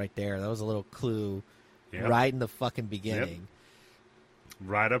Easter egg right there. That was a little clue right in the fucking beginning. Yep.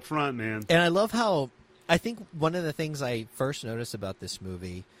 Right up front, man. And I love how, I think one of the things I first noticed about this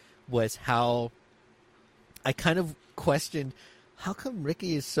movie was how I kind of questioned, how come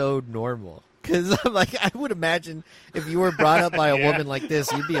Ricky is so normal? Because I'm like, I would imagine if you were brought up by a woman like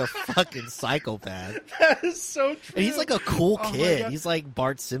this, you'd be a fucking psychopath. That is so true. And he's like a cool kid. He's like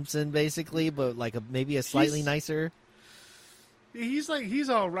Bart Simpson, basically, but like maybe a slightly nicer. He's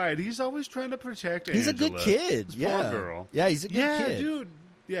all right. He's always trying to protect Angela. He's a good kid. Poor girl. Yeah, he's a good kid. Dude.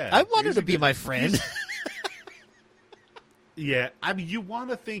 Yeah, I want her to be my friend. Yeah, I mean, you want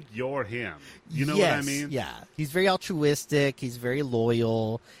to think you're him. You know what I mean? Yeah, he's very altruistic. He's very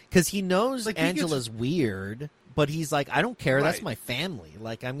loyal because he knows Angela's weird, but he's like, I don't care. Right. That's my family.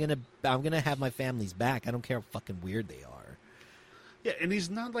 Like, I'm gonna have my family's back. I don't care how fucking weird they are. Yeah, and he's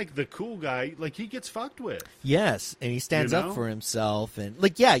not like the cool guy. Like, he gets fucked with. Yes, and he stands up for himself. And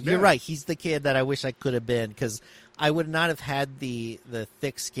like, you're right. He's the kid that I wish I could have been, because I would not have had the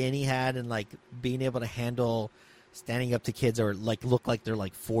thick skin he had, and like being able to handle standing up to kids or like look like they're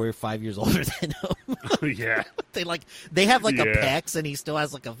like 4 or 5 years older than him. Yeah, they have like a pecs, and he still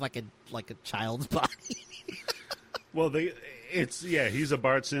has like a fucking like a child's body. Well, he's a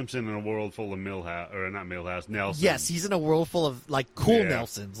Bart Simpson in a world full of Nelson. Yes, he's in a world full of cool Yeah.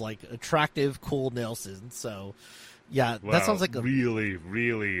 Nelsons, attractive cool Nelsons. So, yeah, Wow, that sounds like really,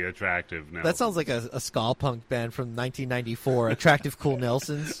 really attractive Nelson. that sounds like a ska punk band from 1994. Attractive Cool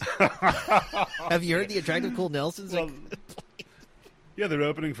Nelsons. Have you heard the Attractive Cool Nelsons? Well, yeah, they're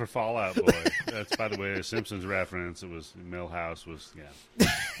opening for Fall Out Boy. That's, by the way, a Simpsons reference. It was Millhouse was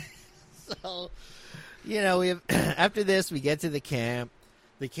So, we have, after this, we get to the camp.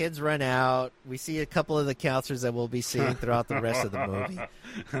 The kids run out. We see a couple of the counselors that we'll be seeing throughout the rest of the movie.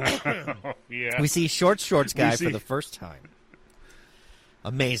 Yeah. We see Shorts guy see- for the first time.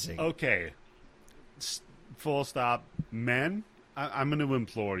 Amazing. Okay. Full stop. Men, I'm going to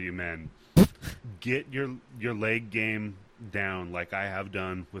implore you, men, get your leg game down like I have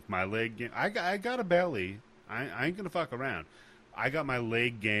done with my leg game. I got a belly. I ain't going to fuck around. I got my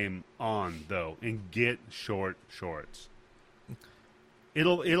leg game on, though, and get short shorts.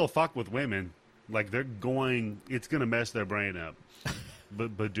 It'll fuck with women. Like, it's going to mess their brain up.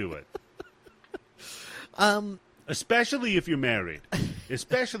 But do it. Especially if you're married.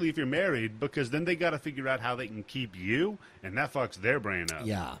 Especially if you're married, because then they got to figure out how they can keep you, and that fucks their brain up.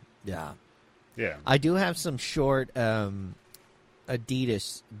 Yeah. Yeah. I do have some short Adidas,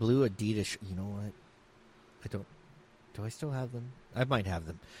 blue Adidas. You know what? Do I still have them? I might have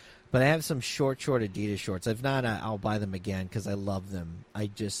them. But I have some short Adidas shorts. If not, I'll buy them again because I love them.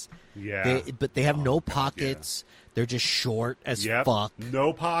 But they have no pockets. Yeah. They're just short as fuck.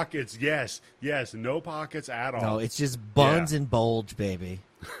 No pockets. Yes, no pockets at all. No, it's just buns and bulge, baby.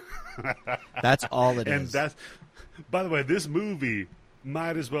 That's all it is. And by the way, this movie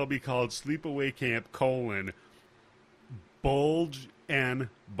might as well be called Sleepaway Camp: Bulge and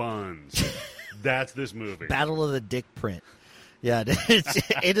Buns. That's this movie. Battle of the Dick Print. Yeah,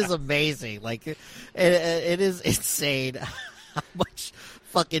 it is amazing. It is insane how much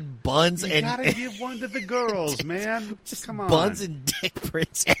fucking buns you gotta give one to the girls, man. Just come on, buns and dick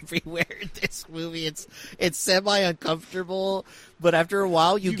prints everywhere in this movie. It's semi uncomfortable, but after a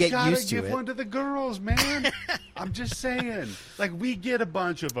while you get used to it. You gotta give one to the girls, man. I'm just saying. We get a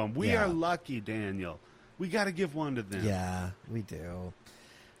bunch of them. We are lucky, Daniel. We got to give one to them. Yeah, we do.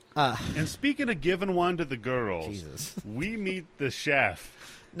 And speaking of giving one to the girls, Jesus. We meet the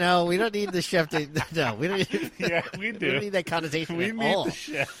chef. No, we don't need the chef to. No, we don't. Yeah, we do. We don't need that connotation we at meet all. the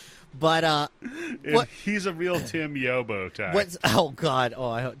chef. But he's a real Tim Yobo type. Oh God!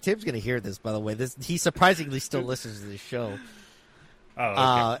 Oh, Tim's gonna hear this. By the way, he surprisingly still listens to this show. Oh,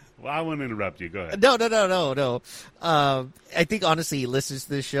 okay. Well, I won't interrupt you. Go ahead. No. I think honestly, he listens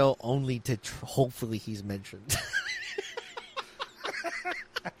to this show only to hopefully he's mentioned.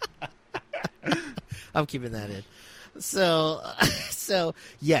 I'm keeping that in. So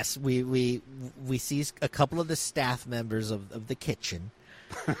yes, we see a couple of the staff members of the kitchen,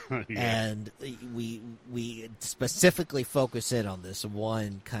 and we specifically focus in on this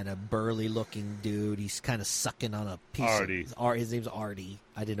one kind of burly looking dude. He's kind of sucking on a piece Artie. His name's Artie.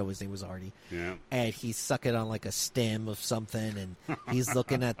 I didn't know his name was Artie. Yeah. And he's sucking on a stem of something, and he's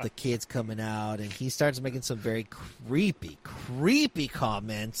looking at the kids coming out, and he starts making some very creepy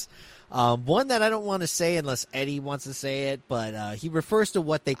comments. One that I don't want to say unless Eddie wants to say it, but he refers to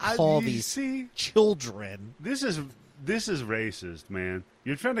what they call these children. This is racist, man.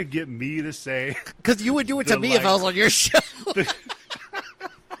 You're trying to get me to say because you would do it to me if I was on your show. You're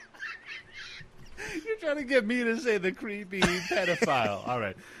trying to get me to say the creepy pedophile. All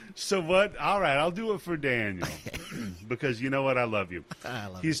right. So what? All right, I'll do it for Daniel because you know what? I love you.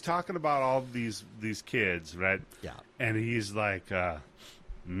 He's talking about all these kids, right? Yeah. And he's like,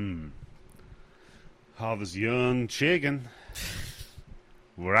 all this young chicken.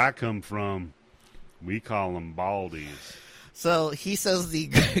 Where I come from, we call them baldies. So he says the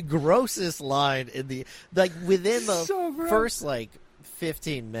grossest line in the within the first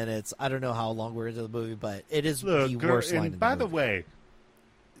 15 minutes. I don't know how long we're into the movie, but it is the worst line. And by the way,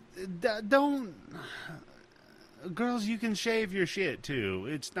 don't girls, you can shave your shit too.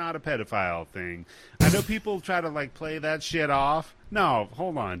 It's not a pedophile thing. I know people try to play that shit off. No,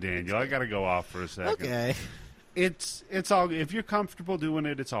 hold on, Daniel. I got to go off for a second. Okay. It's all. If you're comfortable doing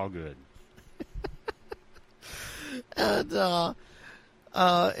it, it's all good. And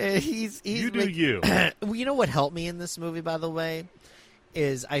he's you do you. Well, you know what helped me in this movie, by the way,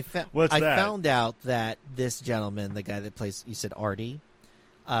 is I found out that this gentleman, the guy that plays, you said Artie,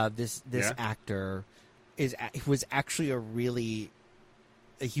 this actor was actually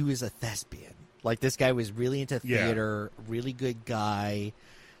he was a thespian. This guy was really into theater, really good guy.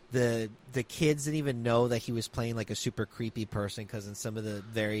 The kids didn't even know that he was playing a super creepy person because in some of the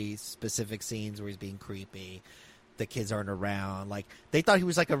very specific scenes where he's being creepy, the kids aren't around. Like, they thought he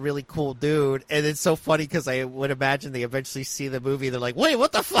was like a really cool dude, and it's so funny because I would imagine they eventually see the movie. They're like, "Wait,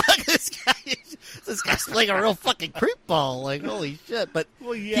 what the fuck? This guy's playing a real fucking creepball! Like, holy shit!" But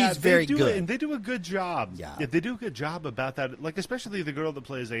he's very good, and they do a good job. Yeah, they do a good job about that. Like, especially the girl that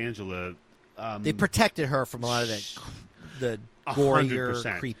plays Angela. They protected her from a lot of the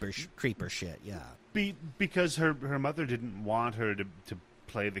gorier creeper shit. Yeah, because her mother didn't want her to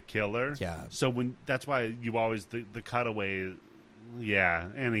play the killer. Yeah. So that's why you always the cutaway. Yeah.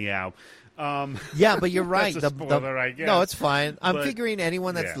 Anyhow. Yeah, but you're right. That's a spoiler, I guess. No, it's fine. I'm But, figuring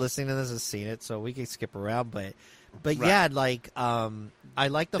anyone that's yeah. listening to this has seen it, so we can skip around. But Right. yeah, like I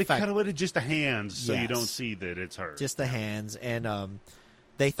like the they fact cut away to just the hands, so you Yes. don't see that it's her. just the hands, and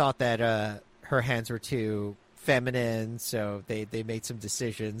they thought that her hands were too feminine, so they made some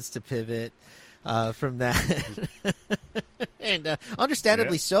decisions to pivot from that, and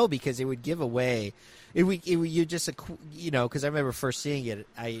understandably so, because it would give away. You just, because I remember first seeing it,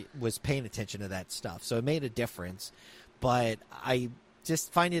 I was paying attention to that stuff, so it made a difference. But I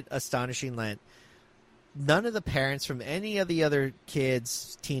just find it astonishing that none of the parents from any of the other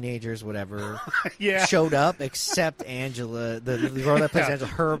kids, teenagers, whatever, Yeah. showed up except Angela, the girl that plays Yeah.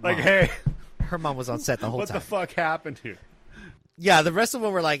 Angela. Her mom, Like, hey, her mom was on set the whole what time. the fuck happened here? Yeah, the rest of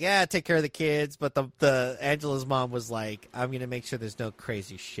them were like, "Yeah, take care of the kids," but the Angela's mom was like, "I'm gonna make sure there's no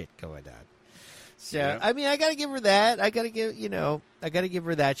crazy shit going on." So Yeah. I mean, I gotta give her that. I gotta give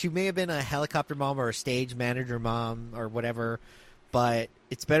her that. She may have been a helicopter mom or a stage manager mom or whatever, but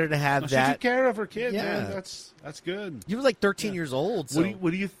it's better to have She that. took care of her kid, Yeah. man. That's good. You were like 13 years old. So What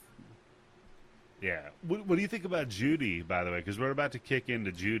do you? Yeah. What do you think about Judy? By the way, because we're about to kick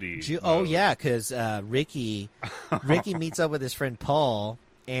into Judy. Oh yeah, because Ricky meets up with his friend Paul,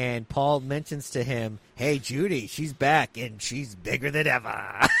 and Paul mentions to him, "Hey, Judy, she's back and she's bigger than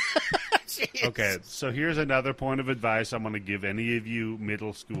ever." Jeez. Okay, so here's another point of advice I'm going to give any of you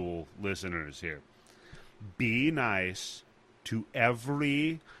middle school listeners here. Be nice to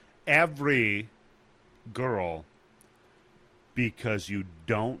every girl, because you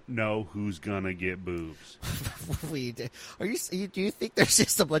don't know who's going to get boobs. Do you think there's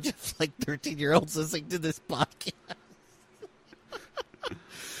just a bunch of like 13-year-olds listening to this podcast?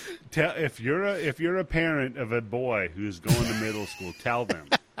 If you're a parent of a boy who's going to middle school, tell them.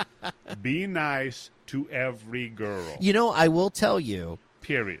 Be nice to every girl. I will tell you.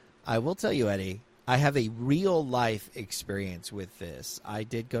 Period. I will tell you, Eddie. I have a real life experience with this. I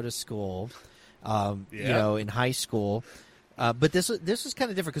did go to school, in high school, but this was kind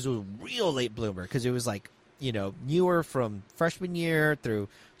of different because it was a real late bloomer. Because it was like newer from freshman year through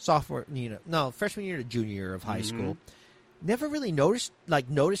sophomore. Freshman year to junior year of high school. Never really noticed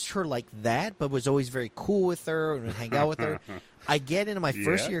her like that, but was always very cool with her and would hang out with her. I get into my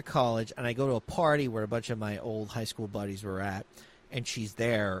first year of college, and I go to a party where a bunch of my old high school buddies were at, and she's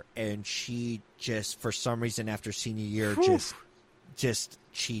there, and she just, for some reason, after senior year,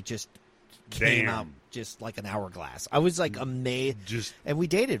 she came out just like an hourglass. I was like amazed, and we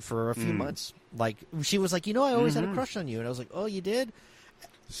dated for a few months. Like, she was like, I always had a crush on you, and I was like, oh, you did?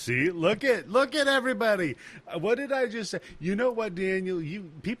 See, look at everybody. What did I just say? You know what, Daniel?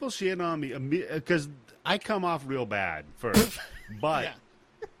 People shit on me because I come off real bad first, but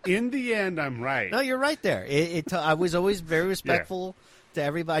in the end, I'm right. No, you're right there. I was always very respectful to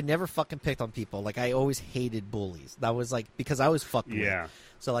everybody. I never fucking picked on people. Like, I always hated bullies. That was like because I was fucked with. Yeah.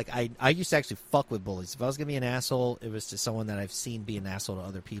 So like I used to actually fuck with bullies. If I was gonna be an asshole, it was to someone that I've seen be an asshole to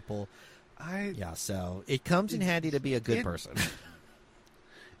other people. So it comes in handy to be a good person.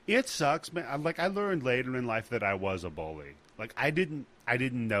 It sucks, man. Like, I learned later in life that I was a bully. Like, I didn't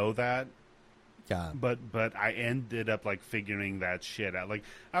know that. Yeah. But I ended up like figuring that shit out. Like,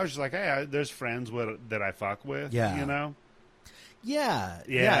 I was just like, hey, there's friends that I fuck with. Yeah.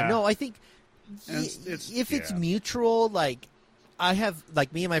 Yeah. No, I think if it's mutual, like I have,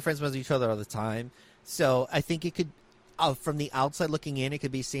 like me and my friends mess with each other all the time. So I think it could, from the outside looking in, it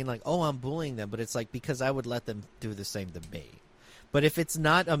could be seen like, oh, I'm bullying them, but it's like because I would let them do the same to me. But if it's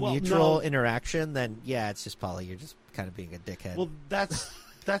not a mutual interaction, then it's just probably you're just kind of being a dickhead. Well,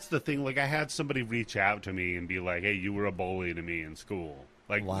 that's the thing. Like, I had somebody reach out to me and be like, "Hey, you were a bully to me in school."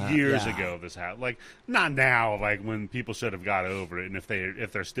 Like, years ago, this happened. Like, not now. Like, when people should have got over it, and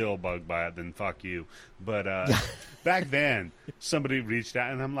if they're still bugged by it, then fuck you. But back then, somebody reached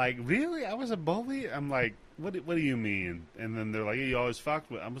out, and I'm like, "Really? I was a bully?" I'm like, What do you mean? And then they're like, "You always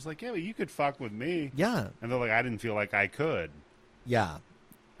fucked with." I was like, "Yeah, but you could fuck with me." Yeah. And they're like, "I didn't feel like I could." Yeah.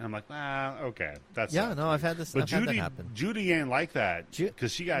 And I'm like, okay, that's no. I've had this. But I've had that happen. Judy ain't like that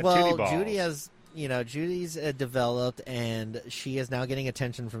because she got well, titty balls. Judy has Judy's developed, and she is now getting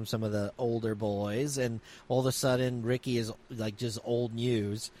attention from some of the older boys, and all of a sudden Ricky is like just old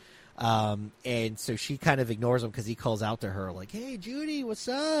news. And so she kind of ignores him because he calls out to her like, "Hey, Judy, what's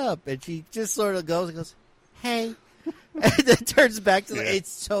up?" And she just sort of goes, "Hey," and then turns back to it's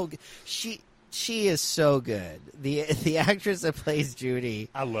so good. She is so good. The actress that plays Judy,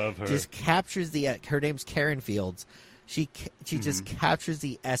 I love her. Just captures her name's Karen Fields. She just captures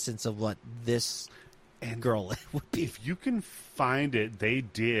the essence of what this girl would be. If you can find it, they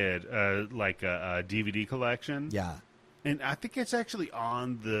did like a DVD collection. Yeah. And I think it's actually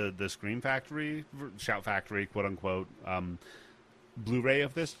on the Scream Factory, Shout Factory, quote unquote, Blu-ray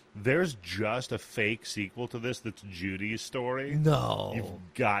of this. There's just a fake sequel to this that's Judy's story. No.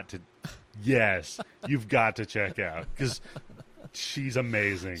 You've got to check out because she's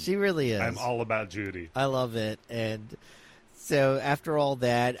amazing. She really is. I'm all about Judy. I love it. And so after all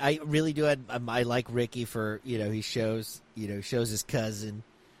that, I really do. I like Ricky for, he shows his cousin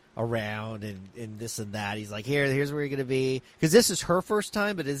around and this and that. He's like, here's where you're going to be. Because this is her first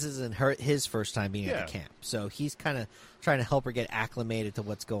time, but this isn't his first time being at the camp. So he's kind of trying to help her get acclimated to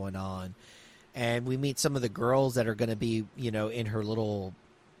what's going on. And we meet some of the girls that are going to be, in her little,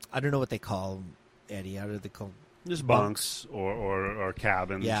 I don't know what they call them, Eddie. How do they call them? Just bunks or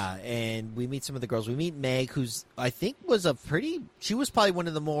cabins. Yeah, and we meet some of the girls. We meet Meg, who's, I think, she was probably one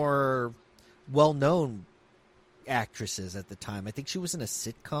of the more well-known actresses at the time. I think she was in a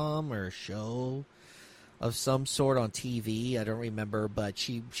sitcom or a show of some sort on TV. I don't remember, but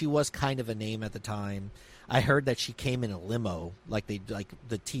she was kind of a name at the time. I heard that she came in a limo, like the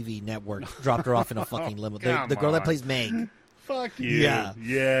TV network dropped her off in a fucking limo. The girl that plays Meg. Fuck you.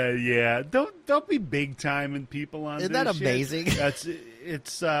 Yeah. Don't be big timing people on Isn't this that amazing?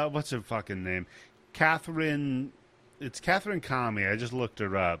 It's what's her fucking name? Catherine. It's Catherine Kami. I just looked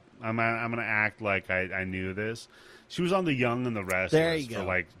her up. I'm gonna act like I knew this. She was on The Young and the Restless for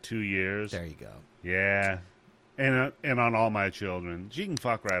like 2 years. There you go. Yeah, and on All My Children. She can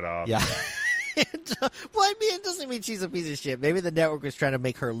fuck right off. Yeah. Well, I mean, it doesn't mean she's a piece of shit. Maybe the network was trying to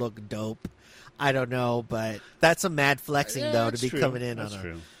make her look dope. I don't know, but that's a mad flexing though to be coming in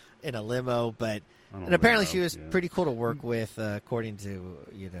in a limo. But and apparently she was pretty cool to work with, according to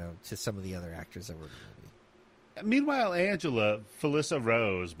to some of the other actors that were in the movie. Meanwhile, Angela, Felissa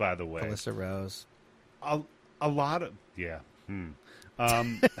Rose, by the way, Felissa Rose, a lot of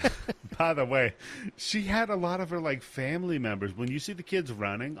by the way, she had a lot of her like family members. When you see the kids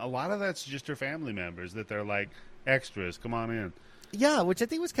running, a lot of that's just her family members that they're like extras. Come on in. Yeah, which I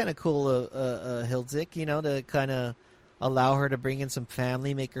think was kind of cool, Hildzik, to kind of allow her to bring in some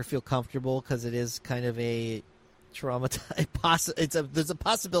family, make her feel comfortable, because it is kind of a traumatized. There's a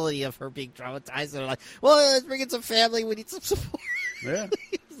possibility of her being traumatized. And they're like, well, let's bring in some family. We need some support. Yeah.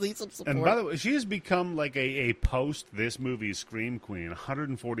 Need some support. And by the way, she has become like a post this movie's Scream Queen.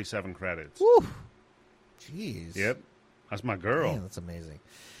 147 credits. Woo. Jeez. Yep. That's my girl. Man, that's amazing.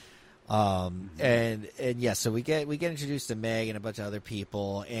 And yeah, so we get introduced to Meg and a bunch of other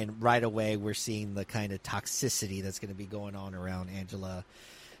people, and right away we're seeing the kind of toxicity that's going to be going on around Angela.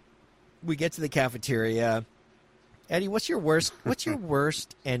 We get to the cafeteria. Eddie, what's your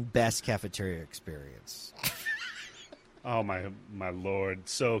worst and best cafeteria experience? Oh my lord!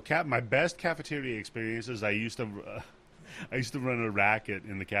 So my best cafeteria experiences. I used to run a racket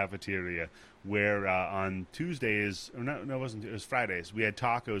in the cafeteria where on Tuesdays, or no, it wasn't. It was Fridays. We had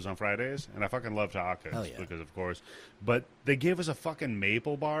tacos on Fridays, and I fucking love tacos because, of course. But they gave us a fucking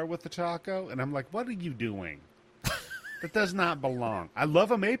maple bar with the taco, and I'm like, what are you doing? That does not belong. I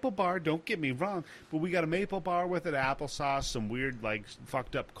love a maple bar, don't get me wrong, but we got a maple bar with it, applesauce, some weird, like,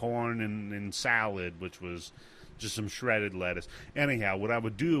 fucked up corn and salad, which was just some shredded lettuce. Anyhow, what I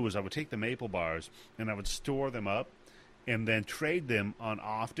would do was I would take the maple bars and I would store them up and then trade them on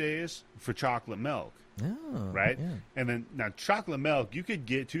off days for chocolate milk. Oh, right? Yeah. And then, now, chocolate milk, you could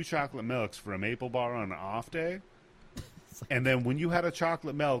get 2 chocolate milks for a maple bar on an off day. And then when you had a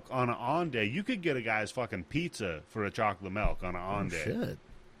chocolate milk on an on day, you could get a guy's fucking pizza for a chocolate milk on an on day. Shit.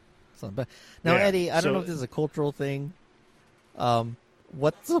 It's not bad. Now, Eddie, I don't know if this is a cultural thing.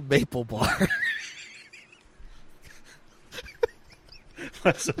 What's a maple bar?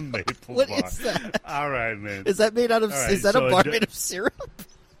 What's a maple bar? What is that? All right, man. Is that made out of? Right, is that a bar made of syrup?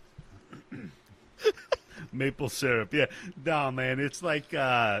 Maple syrup, yeah. No, man, it's like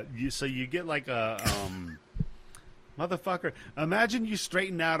you get like a motherfucker. Imagine you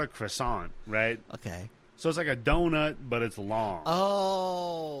straighten out a croissant, right? Okay. So it's like a donut, but it's long.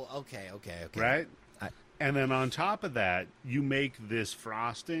 Oh, okay. Right? And then on top of that, you make this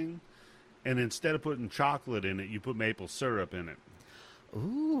frosting, and instead of putting chocolate in it, you put maple syrup in it.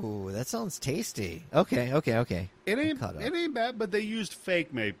 Ooh, that sounds tasty. Okay. It I'm caught up. ain't bad, but they used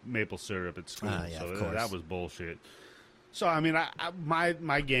fake maple syrup at school, Yeah, so of course. that was bullshit. So I mean,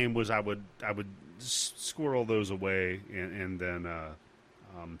 my game was I would squirrel those away and then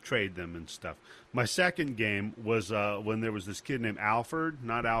trade them and stuff. My second game was when there was this kid named Alfred,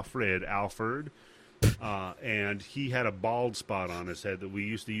 not Alfred, Alfred. And he had a bald spot on his head that we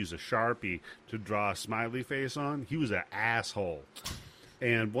used to use a Sharpie to draw a smiley face on. He was an asshole.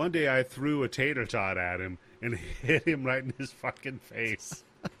 And one day I threw a tater tot at him and hit him right in his fucking face.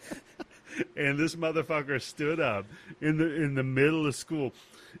 And this motherfucker stood up in the middle of school,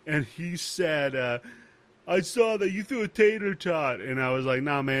 and he said, I saw that you threw a tater tot. And I was like,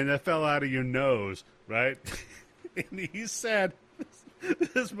 nah, man, that fell out of your nose, right? And he said,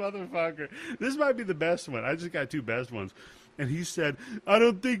 this motherfucker, this might be the best one. I just got two best ones. And he said, I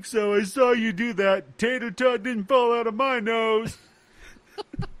don't think so. I saw you do that. Tater tot didn't fall out of my nose.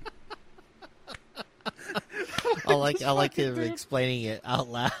 I like him explaining it out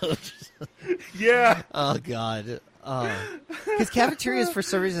loud. Yeah. Oh God. Because cafeterias, for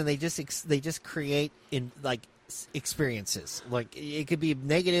some reason, they just create experiences. Like, it could be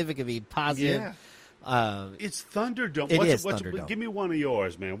negative, it could be positive. Yeah. It's Thunderdome. It is Thunderdome. Give me one of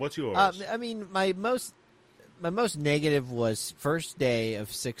yours, man. What's yours? I mean, my most negative was first day of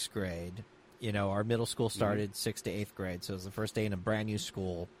 6th grade. You know, our middle school started 6th to 8th grade, so it was the first day in a brand new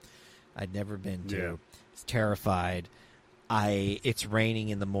school I'd never been to. Yeah. I was terrified. It's raining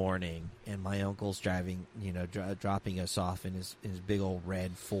in the morning, and my uncle's driving, dropping us off in his big old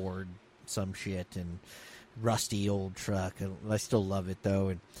red Ford, some shit, and rusty old truck. And I still love it though.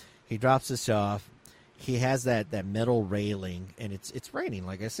 And he drops us off. He has that metal railing, and it's raining,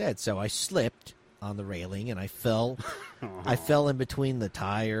 like I said. So I slipped on the railing, and I fell. I fell in between the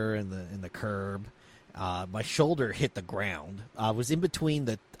tire and the curb. My shoulder hit the ground. I was in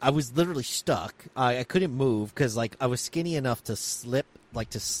between I was literally stuck. I couldn't move because I was skinny enough to slip,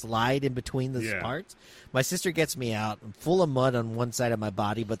 to slide in between the parts. My sister gets me out. I'm full of mud on one side of my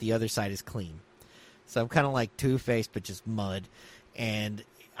body, but the other side is clean. So I'm kind of like Two-Faced, but just mud. And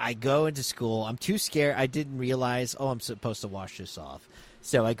I go into school. I'm too scared. I didn't realize, I'm supposed to wash this off.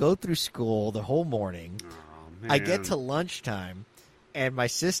 So I go through school the whole morning. Oh, man. I get to lunchtime, and my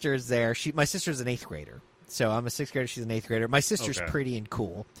sister's there. My sister's an 8th grader. So I'm a 6th grader. She's an 8th grader. My sister's pretty and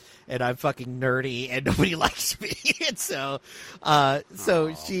cool, and I'm fucking nerdy, and nobody likes me. And so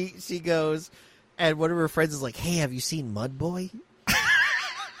she goes, and one of her friends is like, "Hey, have you seen Mud Boy?"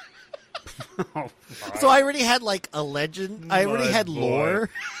 So I already had a legend. I already had lore.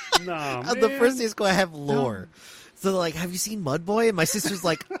 No, The first day of school, I have lore. So they're like, "Have you seen Mud Boy?" And my sister's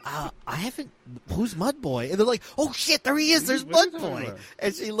like, "I haven't. Who's Mud Boy?" And they're like, "Oh shit, there he is. There's Mud Boy."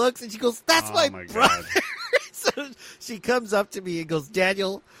 And she looks and she goes, "That's my brother." So she comes up to me and goes,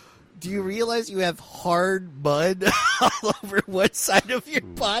 "Daniel, do you realize you have hard mud all over one side of your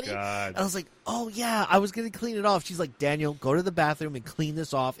body?" God. I was like, "Oh yeah, I was gonna clean it off." She's like, "Daniel, go to the bathroom and clean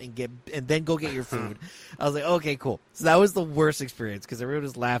this off and then go get your food." I was like, "Okay, cool." So that was the worst experience because everyone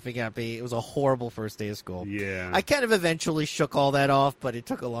was laughing at me. It was a horrible first day of school. Yeah. I kind of eventually shook all that off, but it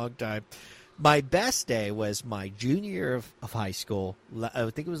took a long time. My best day was my junior year of high school. I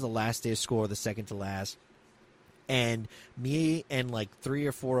think it was the last day of school or the second to last. And me and 3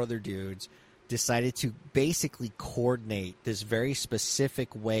 or 4 other dudes decided to basically coordinate this very specific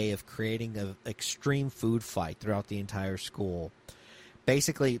way of creating an extreme food fight throughout the entire school.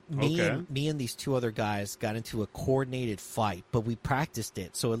 Basically, me and these 2 other guys got into a coordinated fight, but we practiced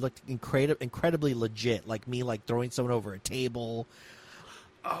it, so it looked incredibly legit. Like me, throwing someone over a table.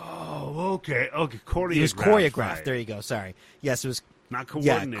 Oh, okay. Choreographed. It was choreographed. Right. There you go. Sorry. Yes, it was. Not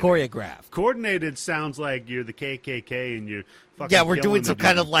coordinated. Yeah, choreographed. Coordinated sounds like you're the KKK and you're fucking Yeah, we're killing doing the some dude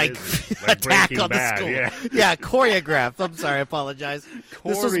kind of in prison. attack Breaking on the Bad, school. Yeah. Choreographed. I'm sorry, I apologize.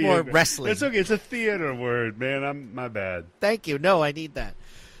 This was more wrestling. It's okay. It's a theater word, man. My bad. Thank you. No, I need that.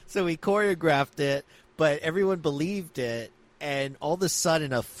 So we choreographed it, but everyone believed it, and all of a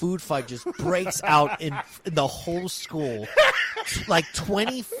sudden a food fight just breaks out in the whole school.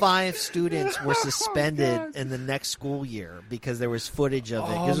 25 students were suspended in the next school year because there was footage of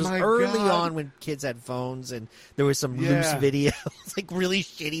it. Because it was early on when kids had phones, and there was some loose video, really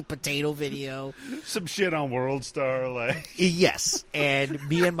shitty potato video. Some shit on World Star, Yes, and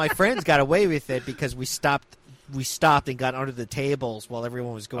me and my friends got away with it because we stopped and got under the tables while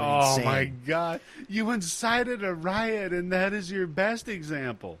everyone was going insane. Oh, my God. You incited a riot, and that is your best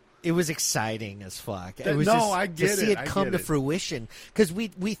example. It was exciting as fuck. It No, was just, I get to see it. I it come get to it. fruition, because we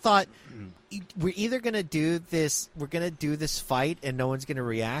thought we're either going to do this, fight and no one's going to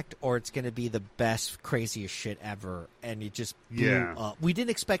react, or it's going to be the best, craziest shit ever, and it just blew up. We didn't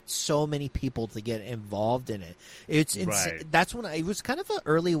expect so many people to get involved in it. It's insane. Right. That's when it was kind of an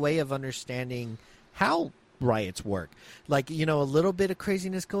early way of understanding how riots work. Like, a little bit of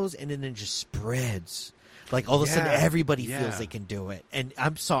craziness goes, and then it just spreads. Like, all of a sudden, everybody feels they can do it. And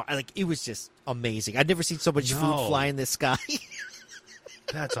I'm sorry, like, it was just amazing. I'd never seen so much food fly in the sky.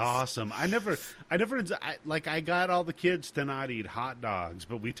 That's awesome. I got all the kids to not eat hot dogs,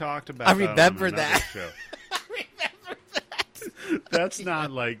 but we talked about I that remember on another that. show. I remember that. That's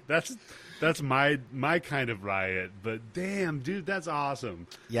not like, that's my kind of riot, but damn, dude, that's awesome.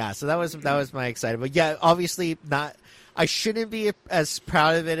 Yeah, so that was my excitement. But yeah, obviously not. I shouldn't be as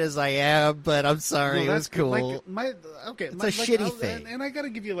proud of it as I am, but I'm sorry. No, it was cool. Like, It's a shitty thing. And I got to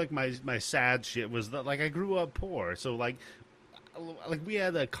give you like my sad shit was that like I grew up poor, so like we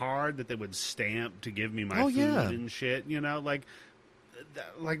had a card that they would stamp to give me my food and shit.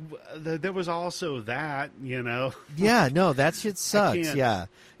 There was also that. Yeah, no, that shit sucks. Yeah.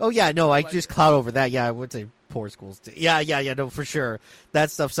 Oh yeah, no, I just cloud over that. Yeah, I went to poor schools too. Yeah, no, for sure.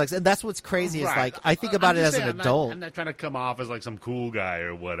 That stuff sucks, and that's what's crazy. Is like I think about it as an adult. I'm not trying to come off as like some cool guy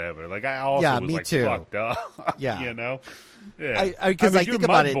or whatever. Like I also was me like too. fucked up. Yeah, Yeah, because I you're think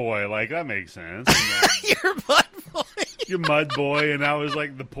about mud it. boy, like that makes sense. You're mud boy. You're mud boy, and I was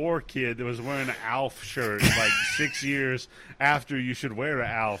like the poor kid that was wearing an Alf shirt like 6 years after you should wear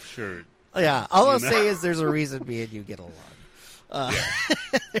an Alf shirt. Yeah, all I'll say is there's a reason me and you get along.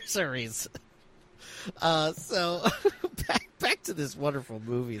 There's a reason. So back to this wonderful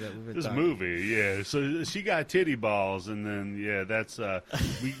movie that we've been talking about. Yeah. So she got titty balls, and then that's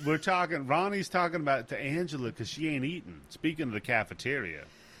we're talking. Ronnie's talking about it to Angela because she ain't eating. Speaking of the cafeteria.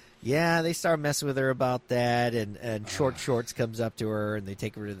 Yeah, they start messing with her about that, and Short Shorts comes up to her, and they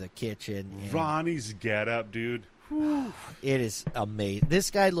take her to the kitchen. And Ronnie's get up, dude. Whew. It is amazing.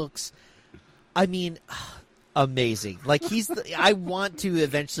 This guy looks, amazing. Like I want to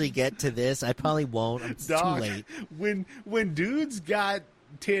eventually get to this. I probably won't. It's too late. When dudes got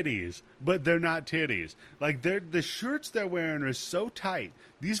titties, but they're not titties. Like the shirts they're wearing are so tight.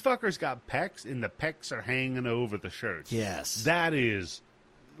 These fuckers got pecs, and the pecs are hanging over the shirts. Yes, that is.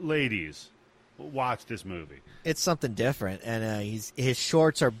 Ladies, watch this movie. It's something different, and his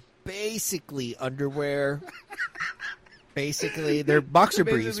shorts are basically underwear. Basically, they're boxer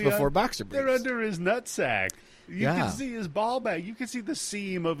briefs before boxer briefs. They're under his nutsack. You can see his ball bag. You can see the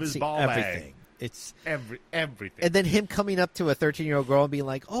seam of his ball everything. bag. It's everything. And then him coming up to a 13-year-old girl and being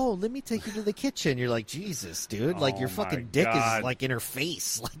like, "Oh, let me take you to the kitchen." You're like, Jesus, dude! Like your fucking dick is like in her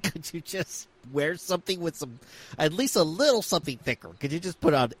face. Like, could you just wear something with at least a little something thicker? Could you just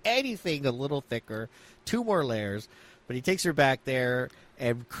put on anything a little thicker? 2 more layers. But he takes her back there,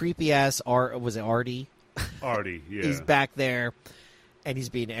 and creepy ass was it Artie? Artie, yeah. He's back there, and he's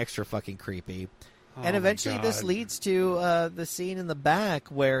being extra fucking creepy. And eventually, this leads to the scene in the back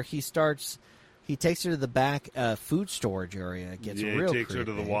where he takes her to the back food storage area. It gets real he takes creepy. her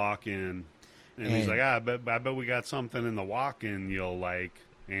to the walk-in. And he's like, I bet we got something in the walk-in you'll like,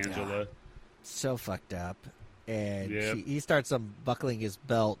 Angela. Yeah. So fucked up. And he starts unbuckling his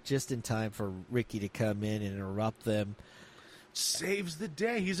belt just in time for Ricky to come in and interrupt them. Saves the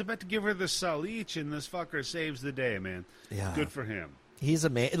day. He's about to give her the salich, and this fucker saves the day, man. Yeah. Good for him. He's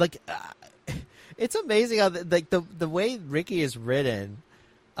amazing. Like, it's amazing how the way Ricky is written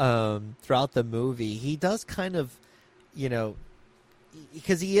throughout the movie. He does kind of,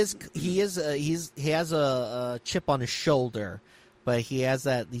 because he has a chip on his shoulder, but he has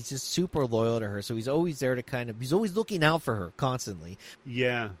that. He's just super loyal to her, so he's always there to he's always looking out for her constantly.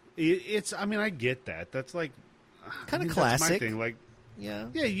 Yeah, it's. I mean, I get that. That's like kind of classic. That's my thing. Like, yeah.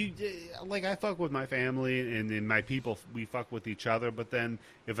 You like I fuck with my family and my people. We fuck with each other, but then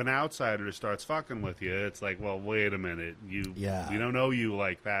if an outsider starts fucking with you, it's like, well, wait a minute, we don't know you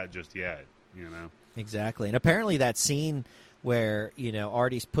like that just yet, Exactly, and apparently that scene where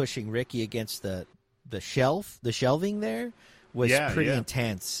Artie's pushing Ricky against the shelving there was pretty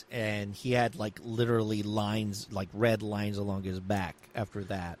intense, and he had like literally lines, like red lines along his back after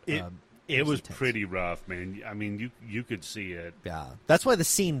that. It was pretty rough, man. I mean, you could see it. Yeah, that's why the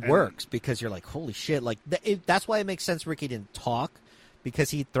scene works, because you're like, holy shit! Like that's why it makes sense Ricky didn't talk, because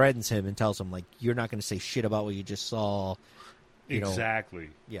he threatens him and tells him like, you're not going to say shit about what you just saw. Exactly.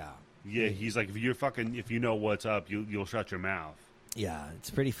 Yeah. Yeah, he's like, if you know what's up, you'll shut your mouth. Yeah,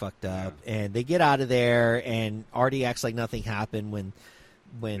 it's pretty fucked up. Yeah. And they get out of there, and Artie acts like nothing happened when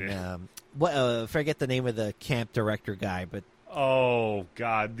forget the name of the camp director guy, but Oh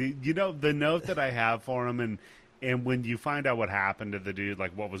God! The note that I have for him, and when you find out what happened to the dude,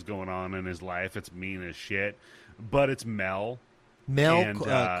 like what was going on in his life, it's mean as shit. But it's Mel.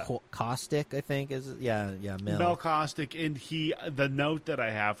 Mel Caustic, I think is Mel. Mel Caustic, and the note that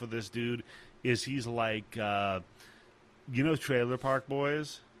I have for this dude is he's like, Trailer Park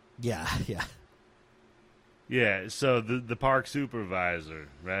Boys. Yeah. Yeah. So the park supervisor,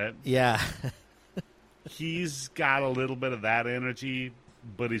 right? Yeah. He's got a little bit of that energy,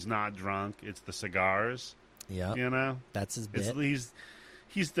 but he's not drunk. It's the cigars. Yeah. That's his bit.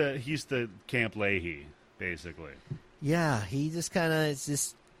 He's the Camp Leahy, basically. Yeah, he just kind of is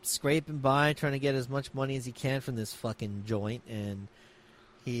just scraping by, trying to get as much money as he can from this fucking joint, and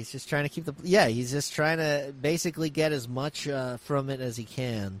he's just trying to keep he's just trying to basically get as much from it as he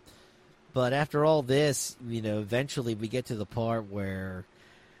can. But after all this, eventually we get to the part where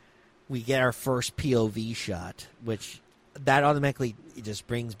we get our first POV shot, which that automatically just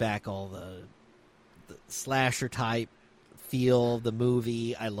brings back all the slasher type feel of the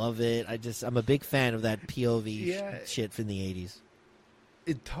movie. I love it. I'm a big fan of that POV shit from the 80s.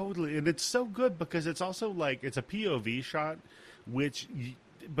 It totally, and it's so good because it's also like it's a POV shot,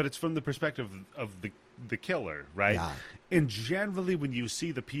 but it's from the perspective of the killer, right? Yeah. And generally, when you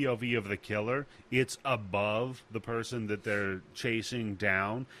see the POV of the killer, it's above the person that they're chasing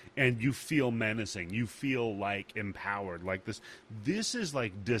down, and you feel menacing. You feel like empowered. Like this is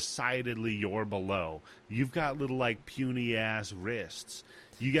like decidedly you're below. You've got little like puny ass wrists.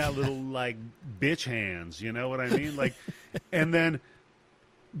 You got little like bitch hands. You know what I mean? Like, and then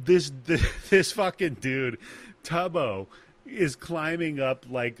this fucking dude, Tubbo, is climbing up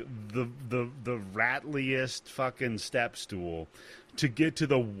like the ratliest fucking step stool to get to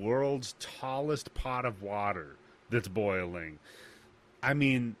the world's tallest pot of water that's boiling. I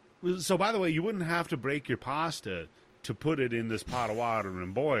mean, so by the way, you wouldn't have to break your pasta to put it in this pot of water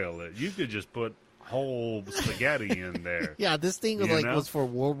and boil it. You could just put whole spaghetti in there. Yeah, this thing was for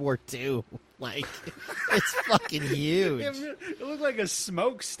World War II. Like, it's fucking huge. It looked like a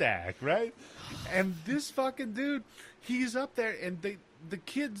smokestack, right? And this fucking dude, he's up there, and the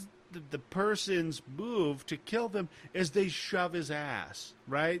kids, the person's move to kill them is they shove his ass,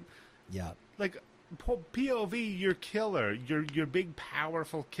 right? Yeah. Like, POV, your killer, your big,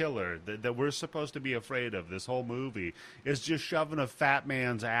 powerful killer that we're supposed to be afraid of this whole movie is just shoving a fat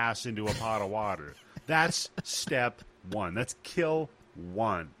man's ass into a pot of water. That's step one. That's kill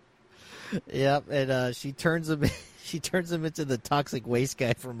one. Yep, and she turns him into the toxic waste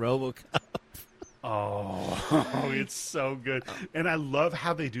guy from RoboCop. Oh, it's so good. And I love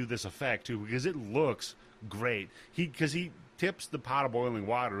how they do this effect, too, because it looks great. Because he tips the pot of boiling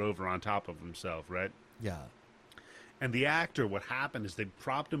water over on top of himself, right? Yeah. And the actor, what happened is they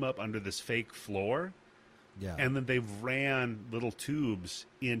propped him up under this fake floor. Yeah. And then they ran little tubes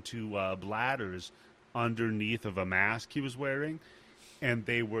into bladders underneath of a mask he was wearing. And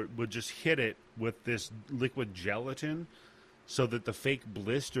they would just hit it with this liquid gelatin so that the fake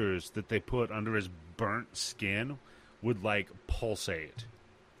blisters that they put under his burnt skin would, like, pulsate.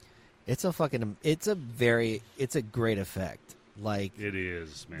 It's a great effect. Like, it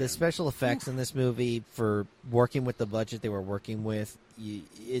is, man. The special effects in this movie, for working with the budget they were working with,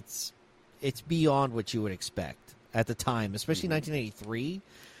 it's beyond what you would expect at the time, especially 1983.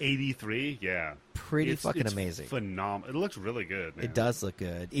 83, yeah. It's amazing. Phenomenal. It looks really good, man. It does look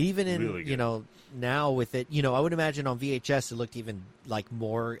good. Even in, really good. Now with it, I would imagine on VHS it looked even, like,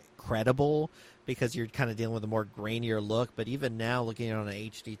 more credible because you're kind of dealing with a more grainier look. But even now, looking at it on an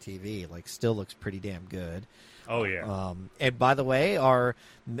HD TV, like, still looks pretty damn good. Oh, yeah. And by the way, our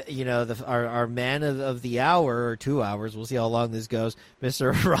man of the hour or 2 hours, we'll see how long this goes,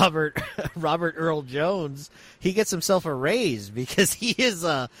 Mr. Robert Earl Jones, he gets himself a raise because he is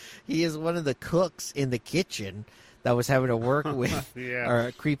one of the cooks in the kitchen that was having to work with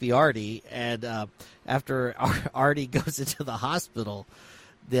our creepy Artie. And after Artie goes into the hospital,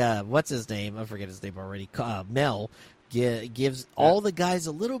 what's his name? I forget his name already. Mel gives all the guys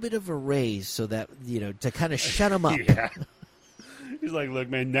a little bit of a raise so that, to kind of shut them up. Yeah. He's like, look,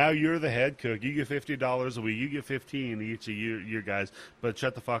 man, now you're the head cook. You get $50 a week. You get $15 each of your guys. But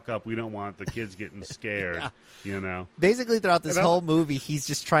shut the fuck up. We don't want the kids getting scared, Basically, throughout this whole movie, he's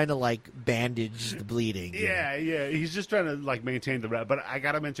just trying to, like, bandage the bleeding. Yeah. He's just trying to, like, maintain the rep. But I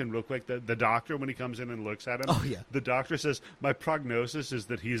got to mention real quick, the doctor, when he comes in and looks at him, the doctor says, my prognosis is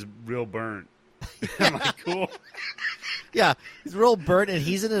that he's real burnt. I'm like, cool. Yeah, he's real burnt, and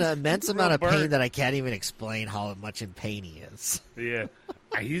he's in an immense amount of pain that I can't even explain how much in pain he is. Yeah,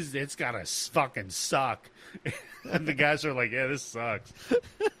 it's gotta fucking suck. And the guys are like, yeah, this sucks.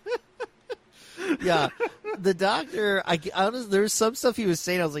 Yeah, the doctor, I honestly, there was some stuff he was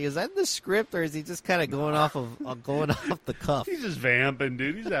saying. I was like, is that in the script or is he just kind of going off the cuff? He's just vamping,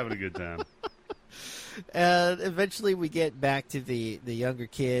 dude. He's having a good time. And eventually we get back to the younger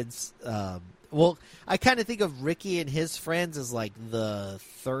kids. Well, I kind of think of Ricky and his friends as like the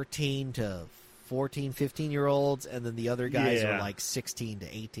 13 to 14, 15-year-olds, and then the other guys are like 16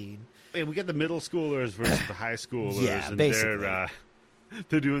 to 18. Yeah, we get the middle schoolers versus the high schoolers, Yeah, and basically.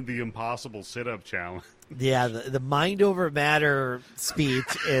 they're doing the impossible sit-up challenge. Yeah, the mind over matter speech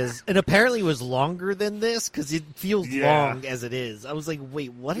is, and apparently was longer than this because it feels long as it is. I was like,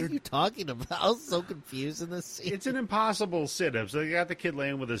 wait, what are you talking about? I was so confused in this scene. It's an impossible sit-up. So they got the kid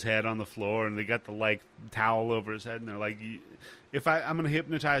laying with his head on the floor, and they got the like towel over his head, and they're like, "If I'm going to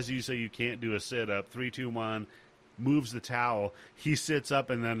hypnotize you so you can't do a sit-up, 3, 2, 1." Moves the towel. He sits up,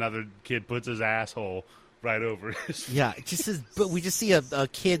 and then another kid puts his asshole right over his face. Yeah, it just says, but we just see a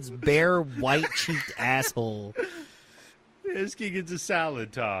kid's bare white-cheeked asshole. This kid gets a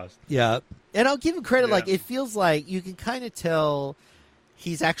salad tossed. Yeah, and I'll give him credit. Yeah. Like, it feels like you can kind of tell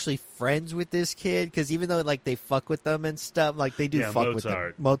he's actually friends with this kid because even though like they fuck with them and stuff, like they do fuck with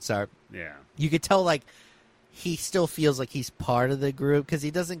them. Mozart. Yeah, you could tell like he still feels like he's part of the group because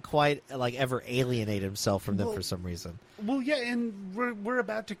he doesn't quite like ever alienate himself from them for some reason. Well, yeah, and we're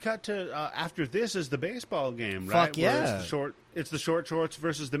about to cut to after this is the baseball game, right? Fuck yeah! Where it's the short shorts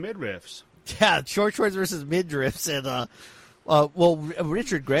versus the midriffs. Yeah, short shorts versus midriffs, and well,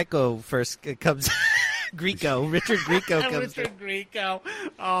 Richard Greco first comes. Richard Grieco comes. Richard Grieco.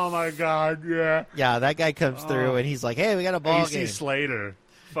 Oh my God, yeah. Yeah, that guy comes through, and he's like, "Hey, we got a ball AC game." Slater.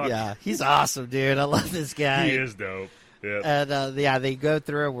 Fuck. Yeah, he's awesome, dude. I love this guy. He is dope. Yeah. And they go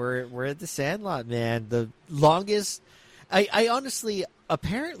through. We're at the Sandlot, man. The longest. I honestly,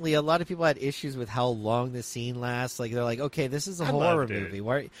 apparently, a lot of people had issues with how long the scene lasts. Like they're like, okay, this is a horror movie.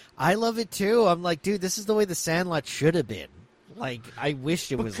 Why? I love it too. I'm like, dude, this is the way the Sandlot should have been. Like, I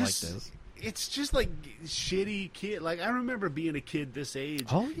wish it was like this. It's just like shitty kid. Like I remember being a kid this age,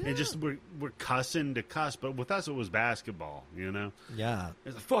 and just we're cussing to cuss, but with us it was basketball, you know. Yeah.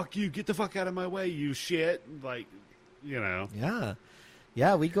 It's like, fuck you, get the fuck out of my way, you shit. Like, you know. Yeah.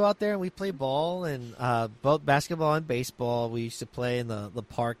 Yeah, we go out there and we play ball and both basketball and baseball. We used to play in the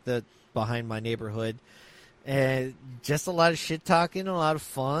park that behind my neighborhood, and just a lot of shit talking, a lot of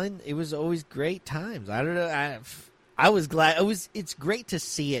fun. It was always great times. I don't know. I was glad. It's great to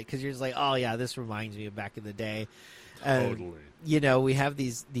see it because you're just like, oh yeah, this reminds me of back in the day. Totally. You know, we have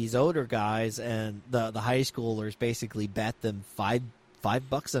these older guys, and the high schoolers basically bet them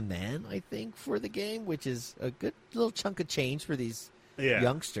 $5 a man, I think, for the game, which is a good little chunk of change for these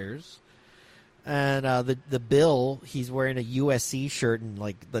youngsters. And the Bill, he's wearing a USC shirt and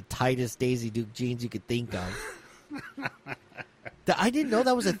like the tightest Daisy Duke jeans you could think of. I didn't know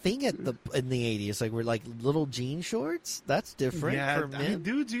that was a thing in the 80s. Like, we're like little jean shorts. That's different for men. I mean,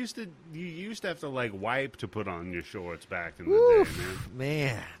 dudes used to have to like wipe to put on your shorts back in the day,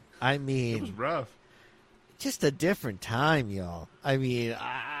 man. I mean, it was rough. Just a different time, y'all. I mean,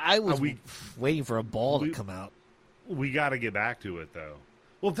 I was waiting for a ball to come out. We got to get back to it, though.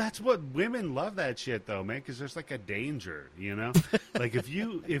 Well, that's what women love that shit, though, man, because there's like a danger, you know? Like, if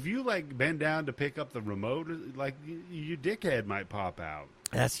you like bend down to pick up the remote, like, your dickhead might pop out.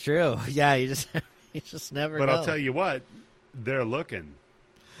 That's true. Yeah, you just never know. But I'll tell you what, they're looking.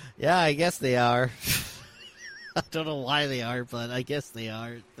 Yeah, I guess they are. I don't know why they are, but I guess they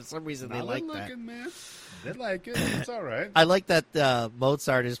are. For some reason, they like that. They're looking, man. They like it. It's all right. I like that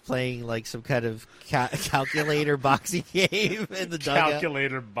Mozart is playing like some kind of calculator boxing game in the dugout.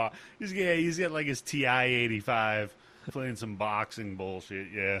 Calculator he's got like his TI-85 playing some boxing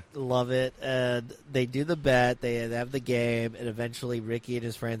bullshit. Yeah, love it. And they do the bet. They have the game, and eventually Ricky and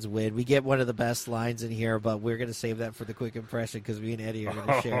his friends win. We get one of the best lines in here, but we're going to save that for the quick impression because me and Eddie are going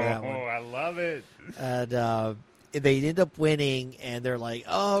to share that one. Oh, I love it. And they end up winning, and they're like,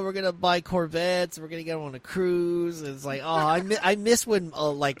 "Oh, we're gonna buy Corvettes. We're gonna get on a cruise." And it's like, "Oh, I miss when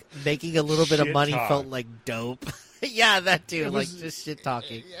like making a little bit of money felt like dope." Yeah, that too. Like just shit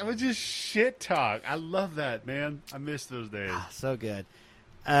talking. It was just shit talk. I love that, man. I miss those days. So good.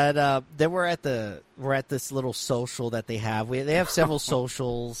 And then we're at this little social that they have. They have several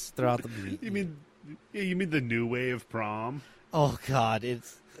socials throughout the movie. You mean the new wave prom? Oh God,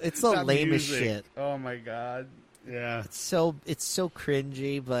 it's the lamest shit. Oh my God. Yeah, it's so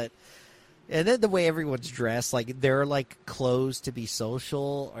cringy, but and then the way everyone's dressed, like their like clothes to be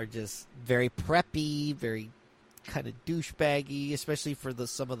social are just very preppy, very kind of douchebaggy, especially for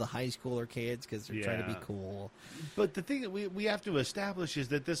some of the high schooler kids because they're trying to be cool. But the thing that we have to establish is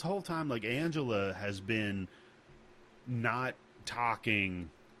that this whole time, like Angela has been not talking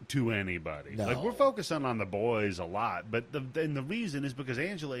to anybody. No. Like, we're focusing on the boys a lot, but the reason is because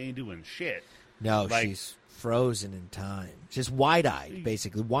Angela ain't doing shit. No, Like, she's frozen in time. Just wide-eyed,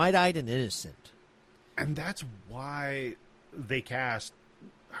 basically. Wide-eyed and innocent. and that's why they cast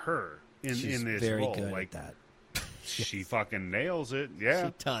her in She's this very role. good Like, at that. she fucking nails it. Yeah.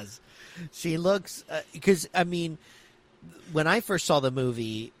 She does. She looks... Because, I mean, when I first saw the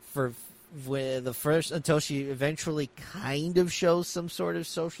movie, until she eventually kind of shows some sort of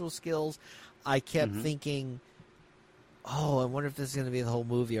social skills, I kept thinking... Oh, I wonder if this is going to be the whole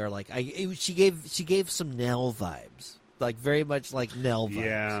movie, or like she gave some Nell vibes, like very much like Nell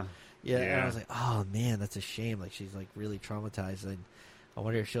vibes. Yeah. And I was like, oh man, that's a shame. Like she's like really traumatized, and I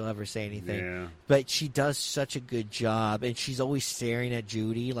wonder if she'll ever say anything. Yeah. But she does such a good job, and she's always staring at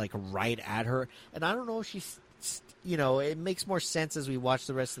Judy, like right at her. And I don't know if she's, it makes more sense as we watch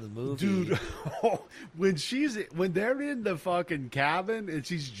the rest of the movie. Dude, when they're in the fucking cabin and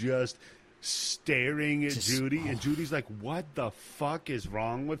she's just staring at Judy, and Judy's like, what the fuck is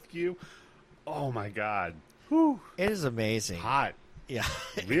wrong with you? Oh my God. Whew. It is amazing. Hot. Yeah.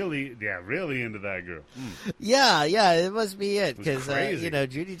 really into that girl. Yeah, it must be it, because crazy.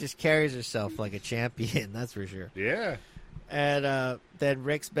 Judy just carries herself like a champion. That's for sure. Yeah. And then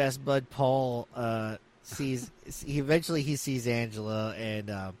Rick's best bud Paul sees Angela,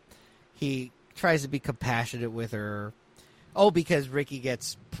 and he tries to be compassionate with her. Oh, because Ricky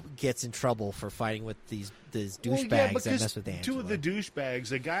gets in trouble for fighting with these douchebags that mess with Angela. Two of the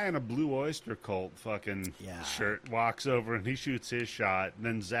douchebags, a guy in a Blue Oyster Cult fucking shirt walks over and he shoots his shot, and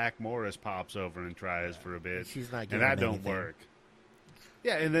then Zach Morris pops over and tries for a bit. She's not and giving that him don't anything. work.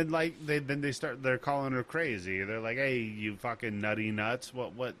 Yeah, and then they're calling her crazy. They're like, "Hey, you fucking nutty nuts!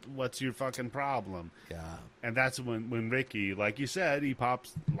 What's your fucking problem?" Yeah. And that's when Ricky, like you said, he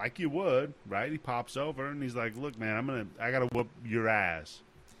pops like you would, right? He pops over and he's like, "Look, man, I gotta whoop your ass,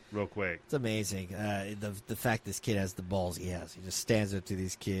 real quick." It's amazing. The fact this kid has the balls he has. He just stands up to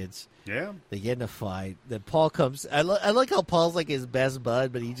these kids. Yeah. They get in a fight. Then Paul comes. I like how Paul's like his best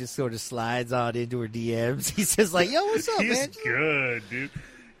bud, but he just sort of slides on into her DMs. He says like, "Yo, what's up, He's man?" good, dude.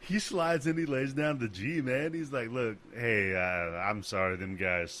 He slides in, he lays down the G, man. He's like, "Look, hey, I'm sorry, them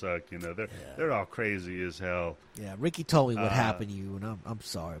guys suck. They're all crazy as hell." Yeah, Ricky told me what happened to you, and I'm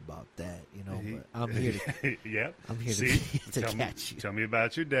sorry about that. But I'm here to. Yep. I'm here to catch you. Tell me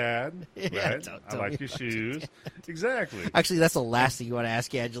about your dad. Yeah, Right? tell I me like your about shoes. Exactly. Actually, that's the last thing you want to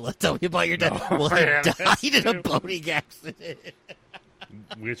ask Angela. Tell me about your dad. No, Well, he man, died in a boating accident.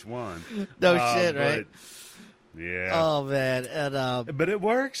 Which one? No shit, right? Yeah. Oh man, and But it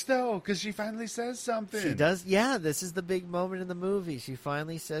works though, because she finally says something. she does. Yeah, this is the big moment in the movie. She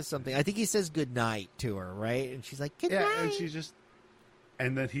finally says something. I think he says good night to her, right? And she's like, "Good night." Yeah, and she's just.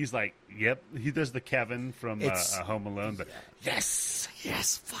 And then he's like, "Yep." He does the Kevin from Home Alone, but yes,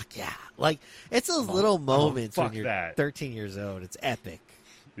 fuck yeah! Like it's those little moments when fuck you're that. 13 years old. It's epic.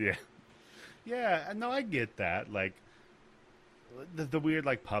 Yeah. No, I get that. Like the weird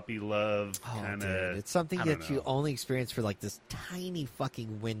like puppy love kind of. It's something that you only experience for like this tiny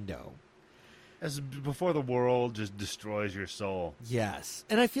fucking window. As before the world just destroys your soul. Yes,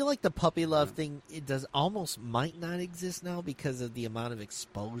 and I feel like the puppy love thing might not exist now because of the amount of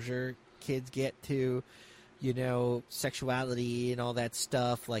exposure kids get to, sexuality and all that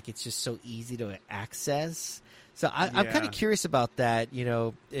stuff. Like it's just so easy to access. So I'm kind of curious about that.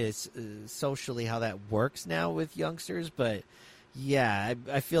 Is socially how that works now with youngsters, but yeah,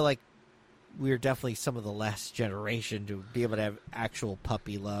 I feel like we're definitely some of the last generation to be able to have actual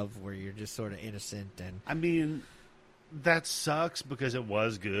puppy love where you're just sort of innocent. And I mean, that sucks because it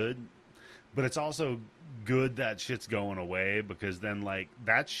was good, but it's also good that shit's going away because then, like,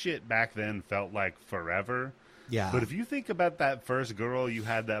 that shit back then felt like forever. yeah, But if you think about that first girl you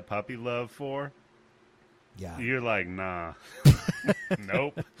had that puppy love for, yeah, you're like, nah.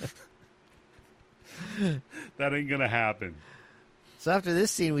 Nope. That ain't gonna happen. So after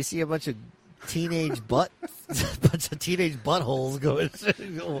this scene, we see a bunch of teenage buttholes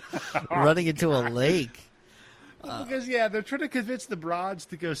running into a lake. Because they're trying to convince the broads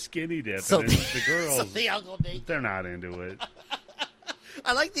to go skinny dip, So and then the girls, so the Uncle Nate. they're not into it.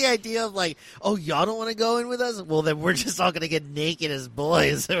 I like the idea of like, oh, y'all don't want to go in with us? Well, then we're just all going to get naked as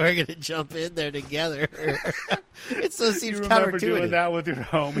boys, and we're going to jump in there together. It so seems You remember doing counterintuitive. that with your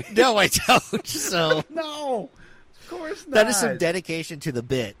homie? No, I don't. So No, of course not. that is some dedication to the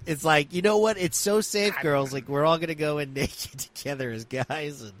bit. It's like, you know what? It's so safe, girls. Like we're all going to go in naked together as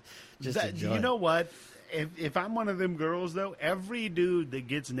guys and just enjoy. You know what? If I'm one of them girls, though, every dude that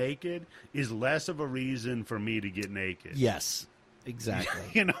gets naked is less of a reason for me to get naked. Yes, exactly.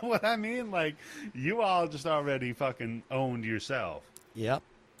 You know what I mean? Like, you all just already fucking owned yourself. Yep.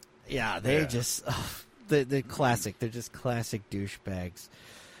 Yeah, they just the classic. They're just classic douchebags.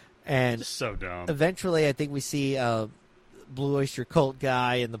 And Just so dumb. eventually, I think we see Blue Oyster Cult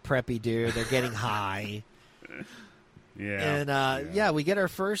guy and the preppy dude. They're getting high. Yeah. And we get our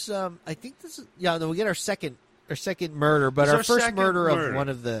first. I think this is we get our second murder, but It's our our first second murder murder. of one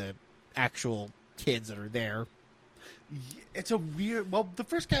of the actual kids that are there. It's a weird. Well, the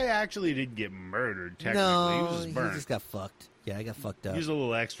first guy actually didn't get murdered. Technically, No, he was just burnt. he just got fucked. Yeah, he got fucked up. He was a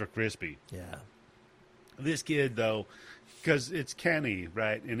little extra crispy. Yeah. This kid, though, because it's Kenny,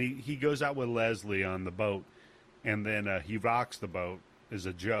 right? And he goes out with Leslie on the boat, and then he rocks the boat as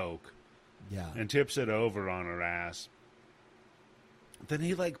a joke Yeah. and tips it over on her ass. Then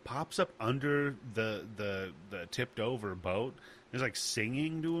he, like, pops up under the tipped over boat. He's, like,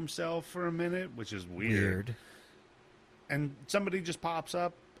 singing to himself for a minute, which is weird. And somebody just pops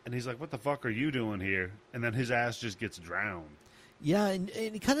up, and he's like, what the fuck are you doing here? And then his ass just gets drowned. Yeah, and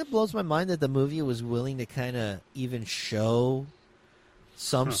it kind of blows my mind that the movie was willing to kind of even show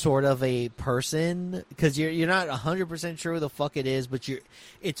some sort of a person, because you're not 100% sure who the fuck it is, but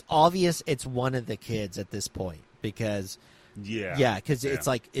it's obvious it's one of the kids at this point, because it's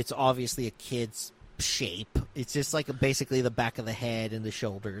like it's obviously a kid's shape. It's just like basically the back of the head and the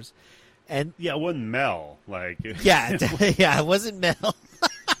shoulders. And yeah, it wasn't Mel. Like, it wasn't Mel.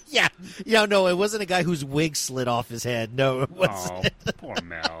 No, it wasn't a guy whose wig slid off his head. No, it wasn't. Oh, poor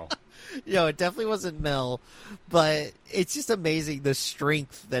Mel. It definitely wasn't Mel. But it's just amazing the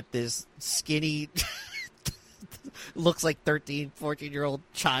strength that this skinny, looks like 13, 14-year-old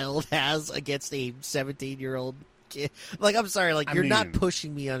child has against a 17-year-old kid. Like, I'm sorry, like, you're not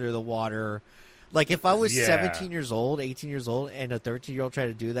pushing me under the water. Like, if I was 17 years old, 18 years old, and a 13-year-old tried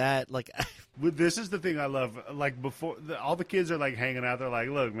to do that, like... This is the thing I love. Like, before, all the kids are, like, hanging out. They're like,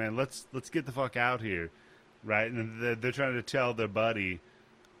 look, man, let's get the fuck out here, right? And they're trying to tell their buddy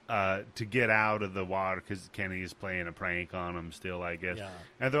to get out of the water because Kenny is playing a prank on him still, I guess. Yeah.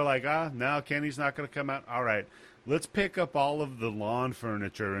 And they're like, no, Kenny's not going to come out. All right, let's pick up all of the lawn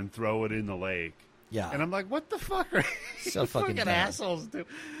furniture and throw it in the lake. Yeah. And I'm like, what the fuck are So you fucking dumb. assholes do?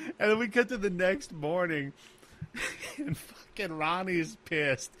 And then we get to the next morning, and fucking Ronnie's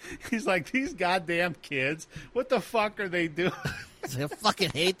pissed. He's like, these goddamn kids, what the fuck are they doing? I fucking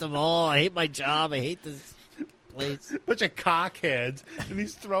hate them all. I hate my job. I hate this place. Bunch of cockheads. And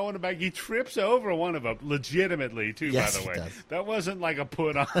he's throwing them back. He trips over one of them, legitimately, too, Yes, by the he way. does. That wasn't like a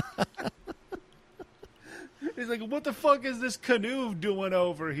put on. He's like, what the fuck is this canoe doing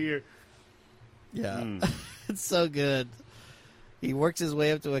over here? Yeah. It's so good. He works his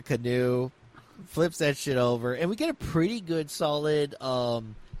way up to a canoe, flips that shit over, and we get a pretty good, solid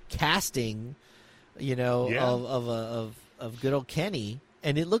casting, of good old Kenny,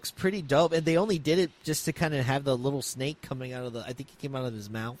 and it looks pretty dope. And they only did it just to kind of have the little snake coming out of I think it came out of his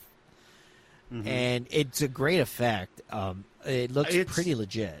mouth, and it's a great effect. It looks pretty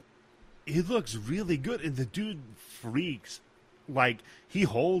legit. It looks really good, and the dude freaks. Like, he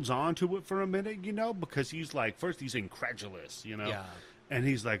holds on to it for a minute, because he's like, first he's incredulous, Yeah. and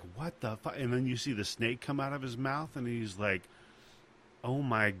he's like, what the fuck? And then you see the snake come out of his mouth, and he's like, oh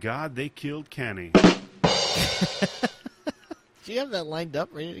my God, they killed Kenny. Do you have that lined up,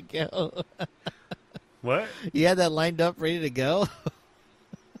 ready to go? What? You had that lined up, ready to go?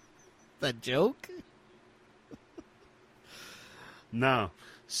 That joke? No.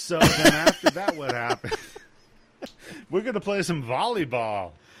 So then after that, what happened? We're going to play some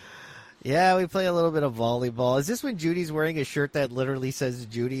volleyball. Yeah, we play a little bit of volleyball. Is this when Judy's wearing a shirt that literally says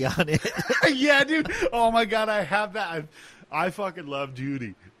Judy on it? Yeah, dude. Oh, my God, I have that. I fucking love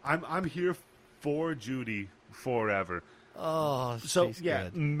Judy. I'm here for Judy forever. Oh, So, she's yeah,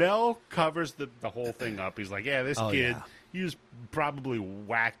 good. Mel covers the whole thing up. He's like, yeah, this kid, yeah. he was probably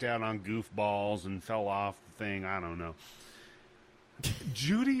whacked out on goofballs and fell off the thing. I don't know.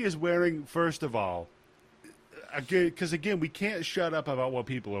 Judy is wearing, first of all, because, again, we can't shut up about what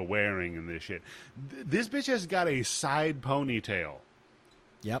people are wearing in this shit. This bitch has got a side ponytail.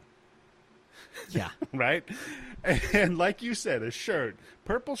 Yep. Yeah. Right? And like you said, a shirt,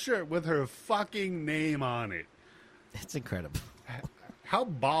 purple shirt with her fucking name on it. It's incredible. How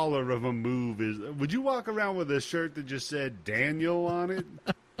baller of a move is... Would you walk around with a shirt that just said Daniel on it?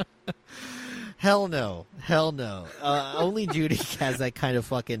 Hell no. Hell no. Only Judy has that kind of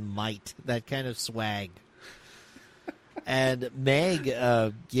fucking might, that kind of swag. And Meg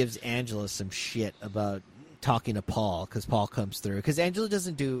gives Angela some shit about talking to Paul, because Paul comes through. Because Angela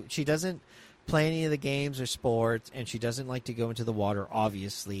she doesn't play any of the games or sports, and she doesn't like to go into the water,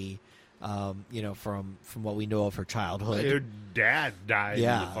 obviously, from what we know of her childhood. Her dad died in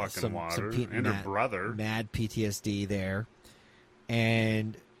the fucking water, and her brother. Mad PTSD there.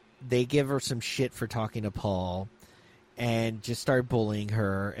 And they give her some shit for talking to Paul and just start bullying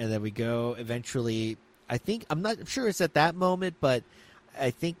her. And then we go eventually, I'm not sure it's at that moment, but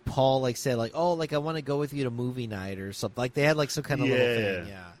I think Paul said oh, I want to go with you to movie night or something. Like they had some kind of little thing.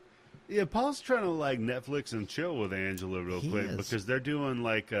 Yeah. Yeah, Paul's trying to Netflix and chill with Angela real quick because they're doing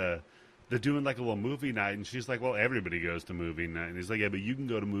a little movie night, and she's like, "Well, everybody goes to movie night," and he's like, "Yeah, but you can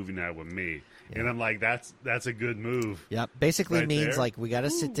go to movie night with me." Yeah. And I'm like, "That's a good move." Yep, basically right means there. We got to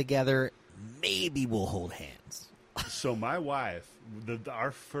sit together. Maybe we'll hold hands. So my wife,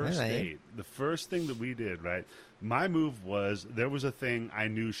 our first date, the first thing that we did, right? My move was there was a thing I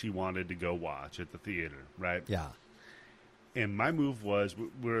knew she wanted to go watch at the theater, right? Yeah. And my move was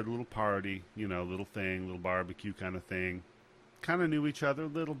we're at a little party, little thing, little barbecue kind of thing. Kind of knew each other a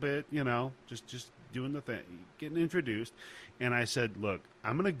little bit, just doing the thing, getting introduced. And I said, look,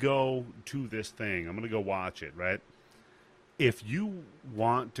 I'm going to go to this thing. I'm going to go watch it, right? If you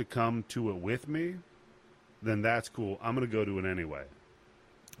want to come to it with me, then that's cool. I'm going to go to it anyway.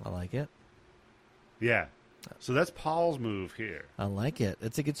 I like it. Yeah. So that's Paul's move here. I like it.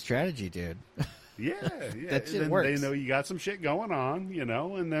 It's a good strategy, dude. Yeah. That shit then works. They know you got some shit going on,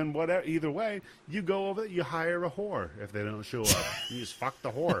 and then whatever. Either way, you go over there, you hire a whore if they don't show up. You just fuck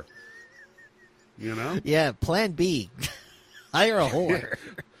the whore. Yeah, plan B. Hire a whore.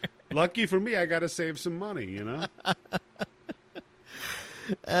 Lucky for me, I got to save some money,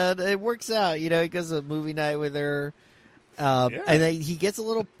 And it works out, he goes to a movie night with her. And then he gets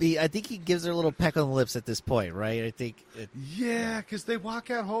I think he gives her a little peck on the lips at this point, right? I think. Yeah, because they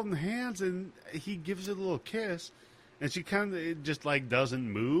walk out holding hands, and he gives her a little kiss, and she kind of just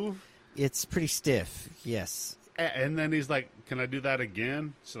doesn't move. It's pretty stiff, yes. And then he's like, "Can I do that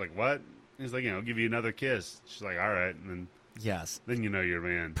again?" She's like, "What?" He's like, "I'll give you another kiss." She's like, "All right," and then then you're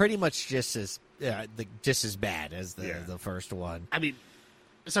in. Pretty much just as bad as the first one. I mean.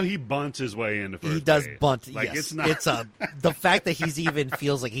 So he bunts his way into first. He does base. bunt. Yes. It's not. It's the fact that he's even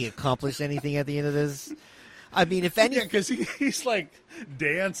feels like he accomplished anything at the end of this. I mean, if any, because he's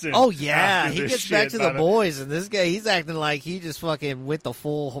dancing. Oh yeah, he gets back to the it. boys, and this guy he's acting like he just fucking went the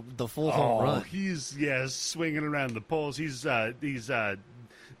full home run. He's swinging around the poles. He's dancing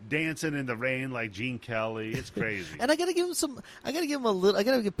in the rain like Gene Kelly. It's crazy. And I gotta give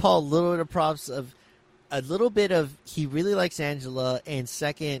Paul a little bit of props of. A little bit of he really likes Angela, and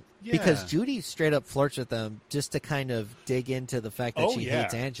second, because Judy straight up flirts with them just to kind of dig into the fact that she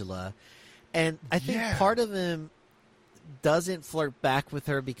hates Angela. And I think part of him doesn't flirt back with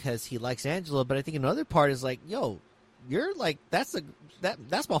her because he likes Angela, but I think another part is yo, you're that's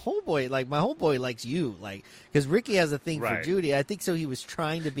my homeboy. My homeboy likes you. Because Ricky has a thing for Judy. I think so he was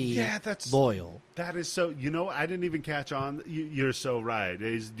trying to be loyal. That is so, I didn't even catch on. You're so right.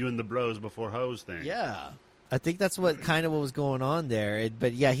 He's doing the bros before hoes thing. Yeah. I think that's what was going on there.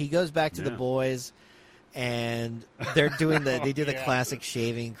 But yeah, he goes back to the boys and they're doing the classic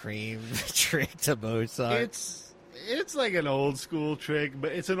shaving cream trick to Mozart. It's like an old school trick,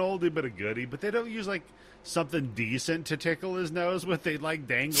 but it's an oldie but a goodie, but they don't use something decent to tickle his nose with. They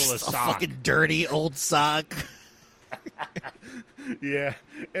dangle a sock. A fucking dirty old sock. Yeah,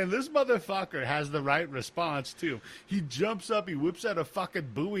 and this motherfucker has the right response too. He jumps up, he whips out a fucking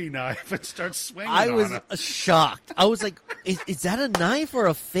Bowie knife and starts swinging. I was shocked. I was like, "Is that a knife or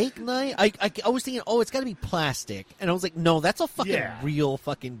a fake knife?" I was thinking, "Oh, it's got to be plastic," and I was like, "No, that's a fucking real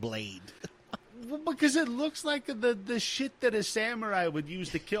fucking blade." Because it looks like the shit that a samurai would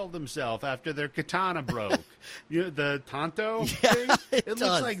use to kill themselves after their katana broke. The tanto thing? It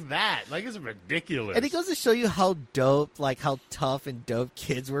looks like that. It's ridiculous. And it goes to show you how dope, how tough and dope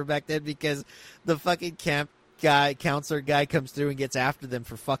kids were back then, because the fucking counselor guy comes through and gets after them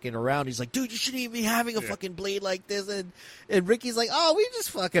for fucking around. He's like, dude, you shouldn't even be having a fucking blade like this. And Ricky's like, oh, we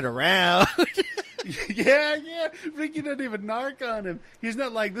just fucking around. Yeah. Ricky doesn't even narc on him. He's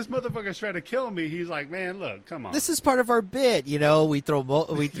not like, this motherfucker's trying to kill me. He's like, man, look, come on. This is part of our bit. We throw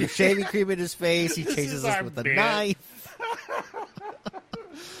shaving cream in his face. He chases us with a knife.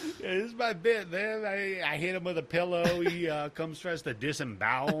 Yeah, this is my bit, man. I hit him with a pillow. He tries to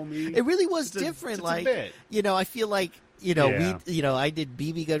disembowel me. It really was different. It's a bit. I feel like, I did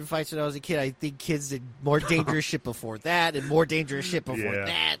BB gun fights when I was a kid. I think kids did more dangerous shit before that and more dangerous shit before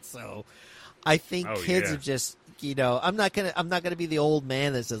that. So I think kids are just, I'm not gonna be the old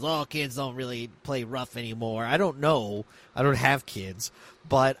man that says, oh, kids don't really play rough anymore. I don't know. I don't have kids,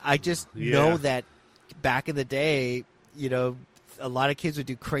 but I just know that back in the day, a lot of kids would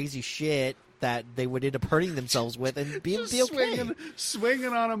do crazy shit that they would end up hurting themselves with and be okay.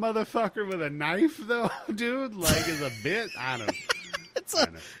 Swinging on a motherfucker with a knife, though, dude, is a bit. I don't know.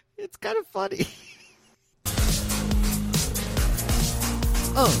 It's kind of funny.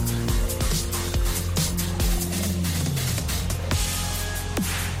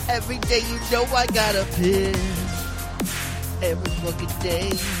 Every day you know I gotta piss. Every fucking day.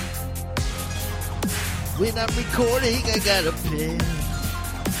 When I'm recording, I gotta piss.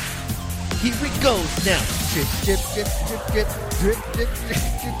 Here it goes now. Drip, drip, drip, drip, drip, drip, drip,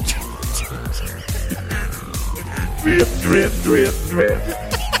 drip, drip. Drip, drip, drip, drip.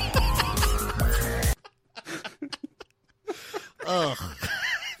 Ugh.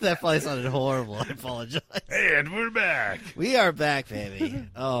 That probably sounded horrible. I apologize. And we're back. We are back, baby.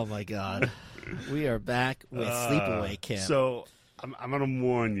 Oh, my God. We are back with Sleepaway Camp. So, I'm going to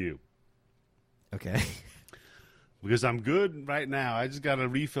warn you. Okay. Because I'm good right now. I just got a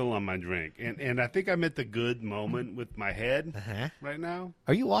refill on my drink. And I think I'm at the good moment with my head right now.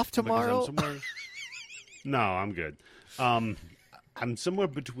 Are you off tomorrow? No, I'm good. I'm somewhere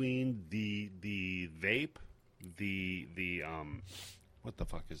between the vape, the what the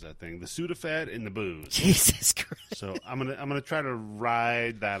fuck is that thing? The Sudafed and the booze. Jesus Christ. So I'm gonna try to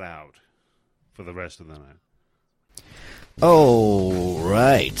ride that out for the rest of the night. Oh,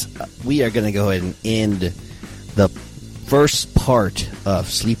 right. We are going to go ahead and end the first part of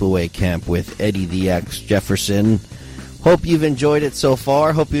Sleepaway Camp with Eddie the Axe Jefferson. Hope you've enjoyed it so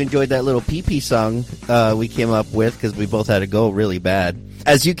far. Hope you enjoyed that little pee-pee song we came up with because we both had to go really bad.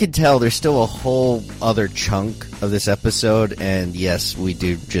 As you can tell, there's still a whole other chunk of this episode, and yes, we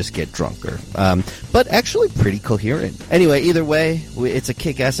do just get drunker. But actually pretty coherent. Anyway, either way, it's a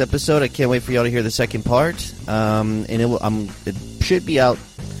kick-ass episode. I can't wait for y'all to hear the second part. And it should be out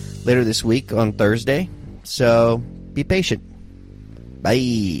later this week on Thursday. So be patient.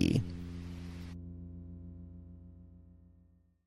 Bye.